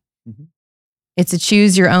see. It's a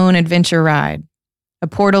choose your own adventure ride, a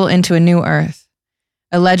portal into a new earth,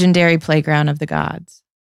 a legendary playground of the gods.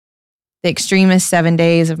 The extremest 7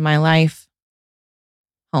 days of my life,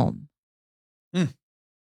 home.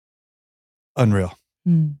 Unreal.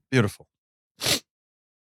 Beautiful.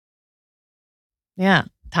 Yeah.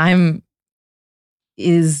 Time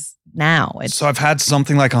is now. So I've had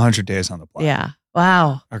something like 100 days on the playa. Yeah.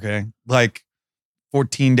 Wow. Okay. Like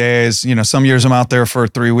 14 days, some years I'm out there for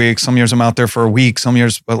 3 weeks. Some years I'm out there for a week. Some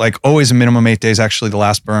years, but like always a minimum 8 days. Actually, the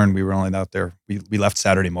last burn, we were only out there. We left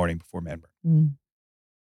Saturday morning before man burn.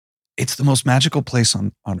 it's the most magical place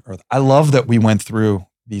on earth. I love that we went through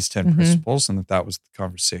these 10 principles and that was the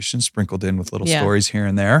conversation sprinkled in with little stories here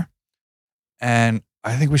and there. And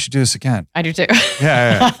I think we should do this again. I do too.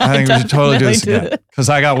 Yeah. I think we should totally do this again. Because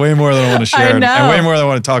I got way more than I want to share and way more than I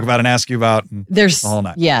want to talk about and ask you about. There's the whole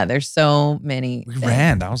night. Yeah, there's so many. We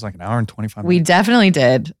ran. That was like an hour and 25 minutes. We definitely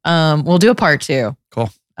did. We'll do a part 2. Cool.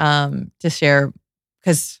 To share,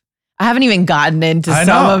 because I haven't even gotten into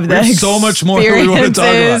some of the There's so much more we want to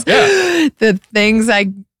talk about. Yeah. The things I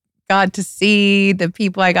got to see, the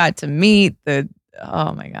people I got to meet, oh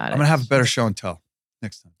my God. I'm going to have a better show and tell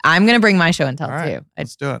next time. I'm going to bring my show and tell right, too.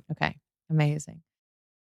 Let's do it. Okay. Amazing.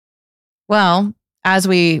 Well, as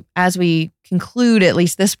we conclude at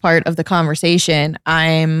least this part of the conversation,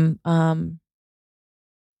 I'm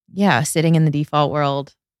sitting in the default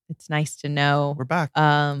world. It's nice to know we're back.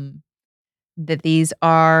 That these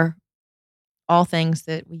are all things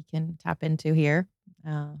that we can tap into here.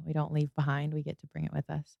 We don't leave behind. We get to bring it with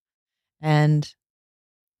us. And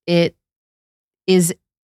it is,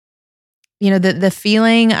 the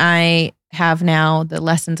feeling I have now, the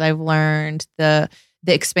lessons I've learned, the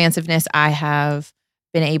expansiveness I have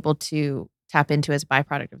been able to tap into as a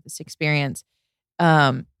byproduct of this experience,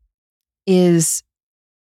 is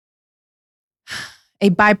a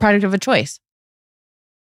byproduct of a choice.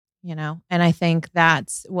 And I think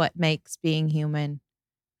that's what makes being human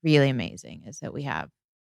really amazing, is that we have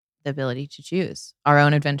the ability to choose our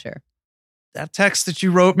own adventure. That text that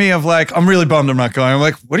you wrote me of like, I'm really bummed I'm not going. I'm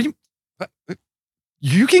like,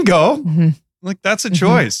 you can go. Mm-hmm. Like, that's a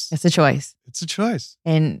choice. It's a choice. It's a choice.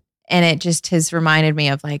 And it just has reminded me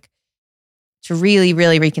of like, to really,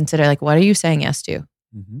 really reconsider, like, what are you saying yes to?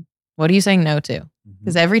 Mm-hmm. What are you saying no to?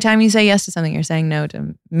 Because every time you say yes to something, you're saying no to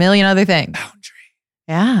a million other things. Boundary.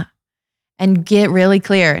 Yeah. And get really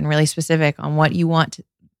clear and really specific on what you want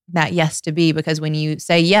that yes to be. Because when you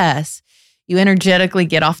say yes, you energetically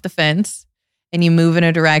get off the fence and you move in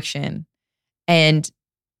a direction. And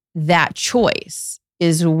that choice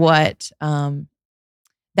is what,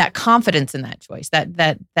 that confidence in that choice,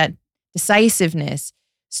 that decisiveness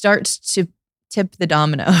starts to tip the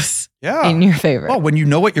dominoes in your favor. Well, when you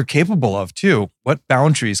know what you're capable of too, what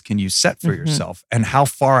boundaries can you set for yourself and how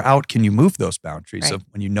far out can you move those boundaries? So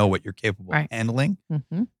when you know what you're capable of handling,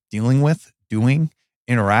 dealing with, doing,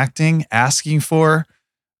 interacting, asking for,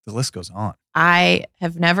 the list goes on. I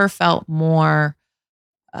have never felt more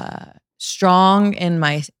strong in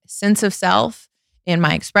my sense of self, in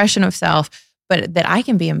my expression of self, but that I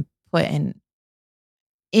can be put in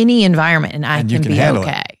any environment and I can be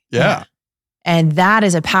okay. Yeah. And that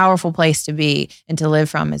is a powerful place to be and to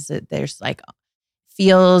live from, is that there's like,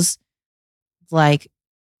 feels like,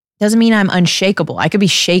 doesn't mean I'm unshakable. I could be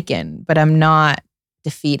shaken, but I'm not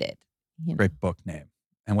defeated. Great book name.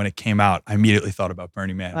 And when it came out, I immediately thought about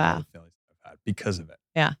Burning Man. Wow. And all the feelings I've had because of it.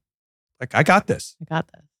 Yeah. Like, I got this. I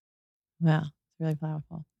got this. Wow. It's really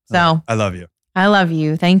powerful. So I love you. I love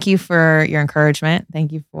you. Thank you for your encouragement.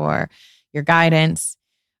 Thank you for your guidance.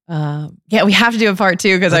 We have to do a part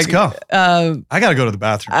 2 because Let's go. I got to go to the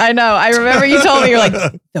bathroom. I know. I remember you told me, you're like,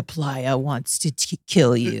 the playa wants to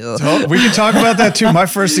kill you. So we can talk about that too. My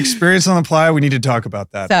first experience on the playa, we need to talk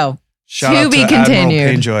about that. So, shout out to Admiral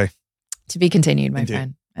Painjoy. To be continued, my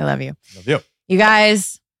friend. I love you. Love you. You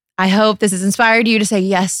guys, I hope this has inspired you to say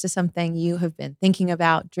yes to something you have been thinking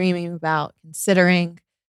about, dreaming about, considering.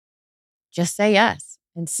 Just say yes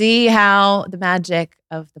and see how the magic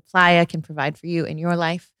of the playa can provide for you in your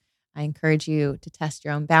life. I encourage you to test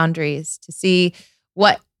your own boundaries, to see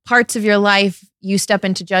what parts of your life you step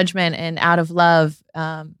into judgment and out of love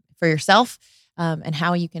for yourself, and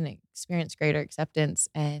how you can experience greater acceptance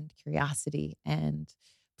and curiosity and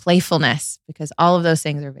playfulness, because all of those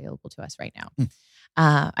things are available to us right now.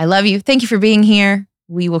 I love you. Thank you for being here.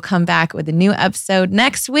 We will come back with a new episode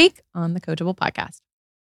next week on the Coachable Podcast.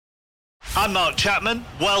 I'm Mark Chapman.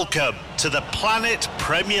 Welcome to the Planet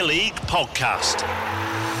Premier League podcast.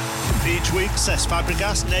 Each week, Cesc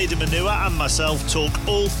Fabregas, Nader Manua and myself talk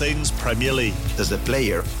all things Premier League. As a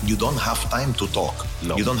player, you don't have time to talk.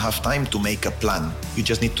 No. You don't have time to make a plan. You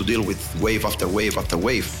just need to deal with wave after wave after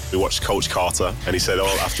wave. We watched Coach Carter and he said,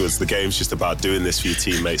 afterwards, the game's just about doing this for your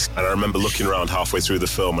teammates. And I remember looking around halfway through the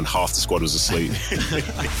film and half the squad was asleep.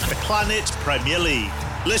 Planet Premier League.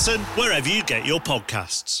 Listen wherever you get your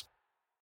podcasts.